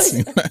 I haven't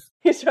seen that.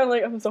 He's trying to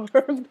like absorb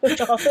the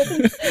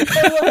knowledge.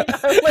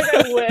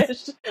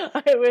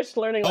 I wish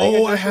learning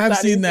language. Oh, I have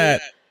seen that.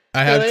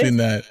 I have seen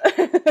that.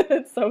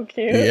 It's so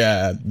cute.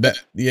 Yeah,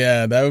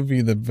 that would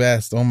be the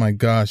best. Oh my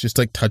gosh, just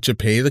like touch a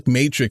page, like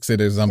Matrix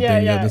it or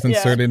something. Just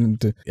insert it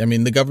into. I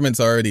mean, the government's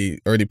already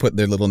put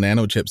their little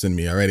nano chips in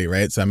me already,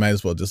 right? So I might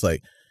as well just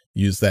like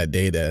use that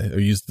data or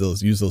use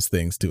those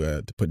things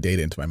to put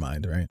data into my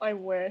mind, right? I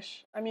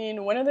wish. I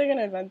mean, when are they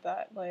gonna invent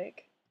that?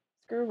 Like,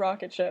 screw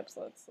rocket ships.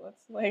 Let's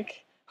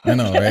like. I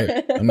know,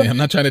 right? I mean, I'm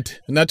not trying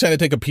to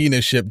take a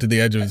penis ship to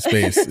the edge of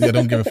space. I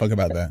don't give a fuck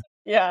about that.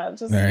 Yeah,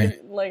 just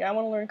like I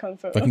want to learn kung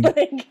fu.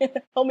 Like,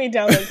 help me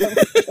down kung fu.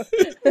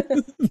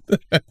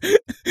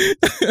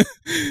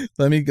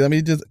 Let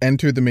me just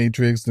enter the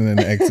Matrix and then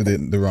exit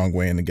it the wrong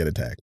way and then get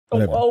attacked.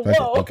 Whatever.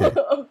 Whoa.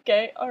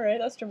 Okay. All right.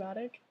 That's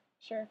dramatic.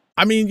 Sure.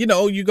 I mean,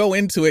 you go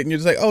into it and you're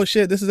just like, oh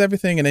shit, this is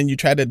everything, and then you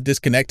try to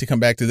disconnect to come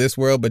back to this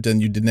world, but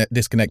then you didn't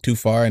disconnect too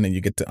far, and then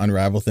you get to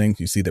unravel things.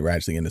 You see that we're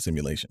actually in a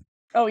simulation.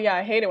 Oh yeah,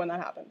 I hate it when that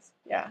happens.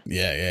 Yeah.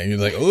 Yeah. You're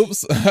like,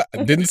 oops,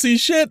 didn't see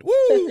shit.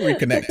 Woo!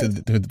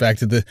 Reconnected back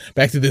to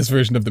this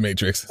version of the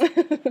Matrix.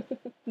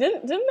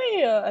 Didn't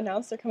they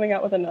announce they're coming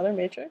out with another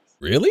Matrix?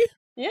 Really?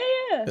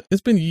 Yeah. It's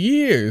been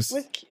years.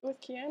 With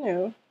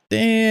Keanu.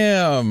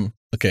 Damn.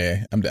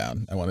 Okay, I'm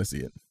down. I want to see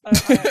it.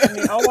 I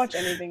mean, I'll watch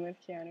anything with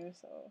Keanu.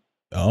 So.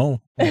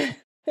 Oh.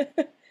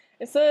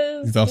 It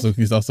says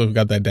he's also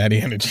got that daddy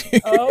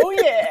energy. Oh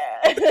yeah.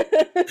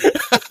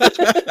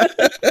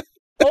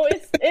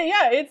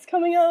 It's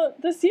coming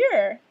out this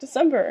year,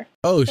 December.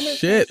 Oh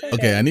shit!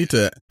 Okay, I need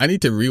to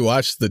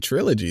rewatch the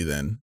trilogy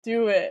then.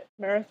 Do it,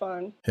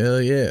 marathon.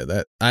 Hell yeah!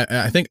 That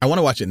I think I want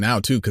to watch it now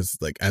too, because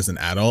like as an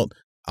adult,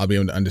 I'll be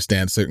able to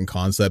understand certain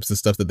concepts and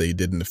stuff that they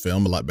did in the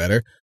film a lot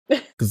better.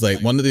 Because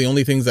like one of the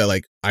only things that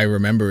like I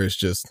remember is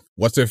just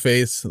what's her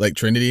face, like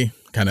Trinity,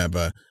 kind of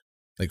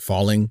like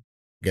falling,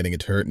 getting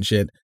it hurt and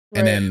shit,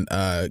 right. And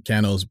then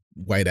Keanu's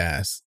white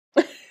ass.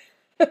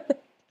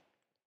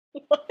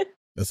 What?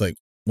 That's like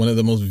one of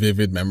the most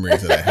vivid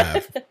memories that I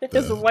have.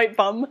 His white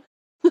bum.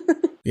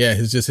 Yeah,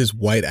 his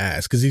white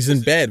ass, because he's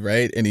in bed,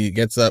 right, and he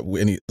gets up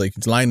and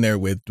he's lying there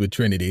with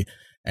Trinity,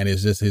 and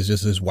it's just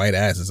his white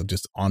ass is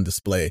just on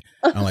display.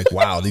 I'm like,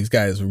 wow, these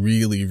guys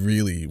really,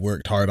 really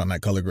worked hard on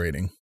that color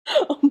grading.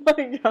 Oh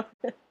my god,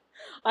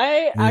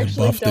 I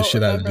actually buffed the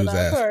shit out of dude's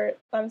ass. Part.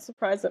 I'm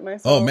surprised at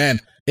myself. Oh man,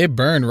 it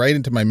burned right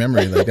into my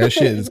memory. Like that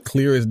shit is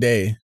clear as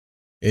day.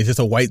 It's just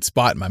a white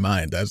spot in my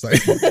mind. That's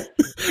like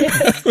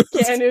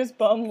Keanu's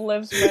bum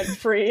lives rent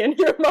free in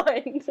your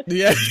mind.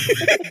 Yeah.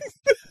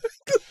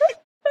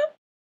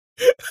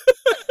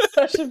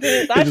 That should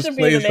be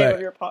the name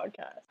of your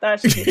podcast.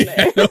 That should be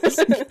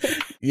the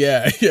name.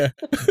 Yeah.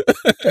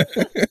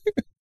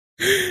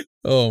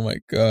 Oh my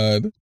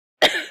god.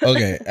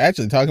 Okay,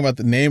 actually, talking about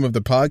the name of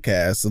the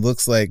podcast, it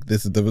looks like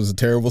there was a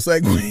terrible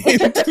segue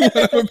into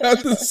what I'm about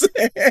to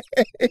say.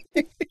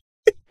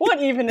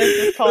 What even is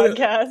this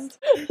podcast?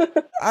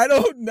 I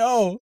don't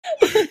know.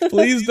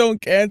 Please don't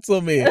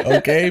cancel me,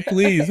 okay?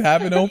 Please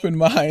have an open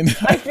mind.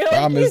 I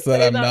promise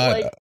that I'm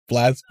not a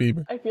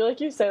blasphemer. I feel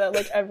like you say that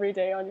like every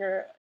day on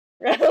your...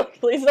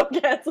 Please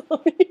don't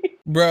cancel me.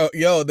 Bro,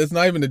 yo, that's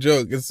not even a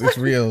joke. It's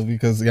real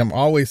because I'm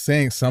always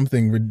saying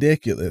something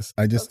ridiculous.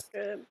 I just,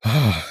 that's good.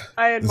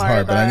 I admire it's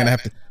hard, that. but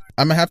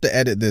I'm gonna have to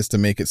edit this to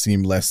make it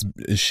seem less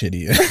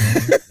shitty.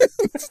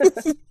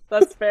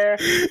 That's fair.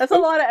 That's a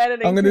lot of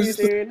editing for you,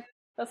 dude.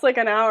 That's like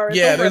an hour. It's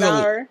over an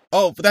hour.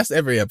 Oh, but that's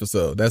every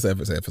episode. That's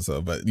every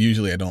episode. But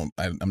usually I'm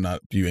not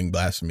viewing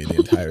Blasphemy the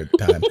entire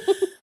time.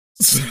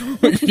 So,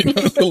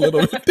 it's a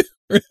little bit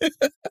different.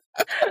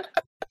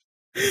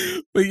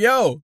 But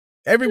yo,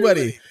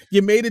 everybody,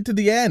 you made it to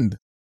the end.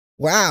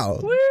 Wow.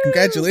 Woo!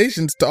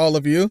 Congratulations to all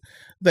of you.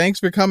 Thanks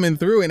for coming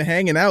through and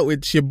hanging out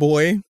with your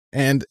boy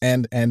and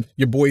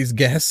your boy's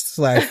guest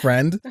 /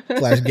 friend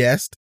 /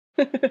 guest.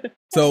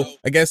 So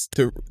I guess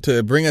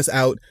to bring us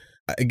out,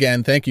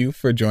 again, thank you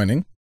for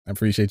joining. I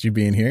appreciate you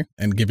being here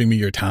and giving me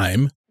your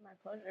time. My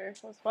pleasure. It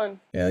was fun.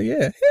 Hell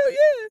yeah.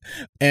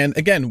 And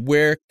again,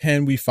 where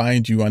can we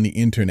find you on the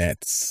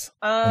internets?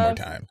 One more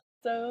time.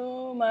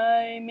 So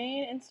my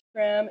main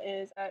Instagram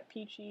is at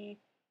peachy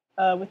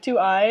with 2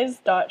 eyes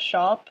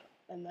 .shop,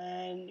 and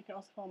then you can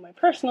also follow my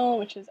personal,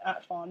 which is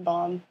at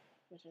fawnbomb,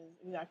 which is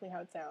exactly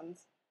how it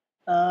sounds.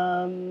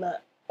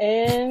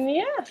 And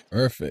yeah.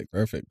 Perfect.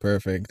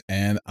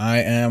 And I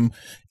am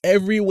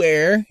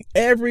everywhere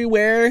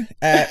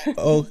at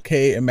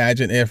OK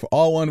Imagine If,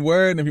 all one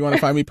word. And if you want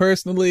to find me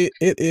personally,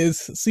 it is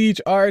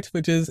Siege Art,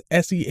 which is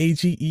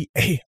SEAGEART.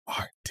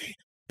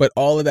 But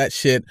all of that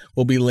shit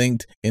will be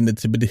linked in the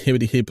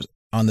tibbity hips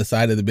on the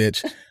side of the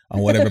bitch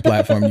on whatever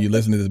platform you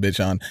listen to this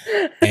bitch on.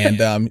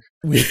 And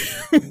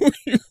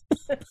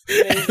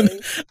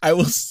and I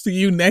will see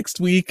you next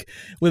week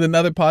with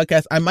another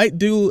podcast. I might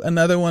do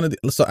another one of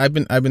the, so I've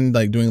been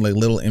like doing like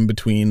little in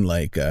between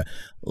like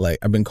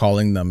I've been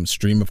calling them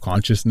stream of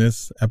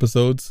consciousness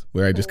episodes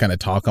where I just kind of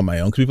talk on my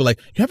own, because people are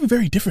like, you have a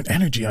very different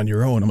energy on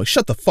your own. I'm like,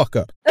 shut the fuck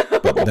up.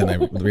 But then I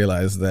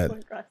realized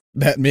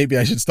that maybe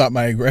I should stop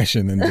my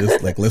aggression and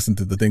just like listen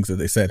to the things that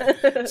they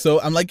said.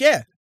 So I'm like,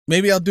 yeah,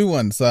 maybe I'll do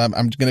one. So I'm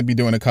going to be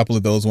doing a couple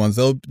of those ones.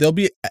 They'll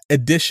be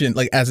addition,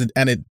 like as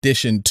an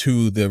addition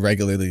to the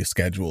regularly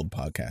scheduled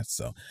podcast.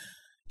 So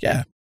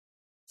yeah.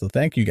 So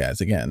thank you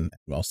guys again.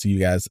 I'll see you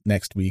guys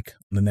next week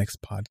on the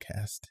next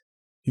podcast.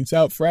 Peace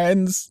out,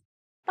 friends.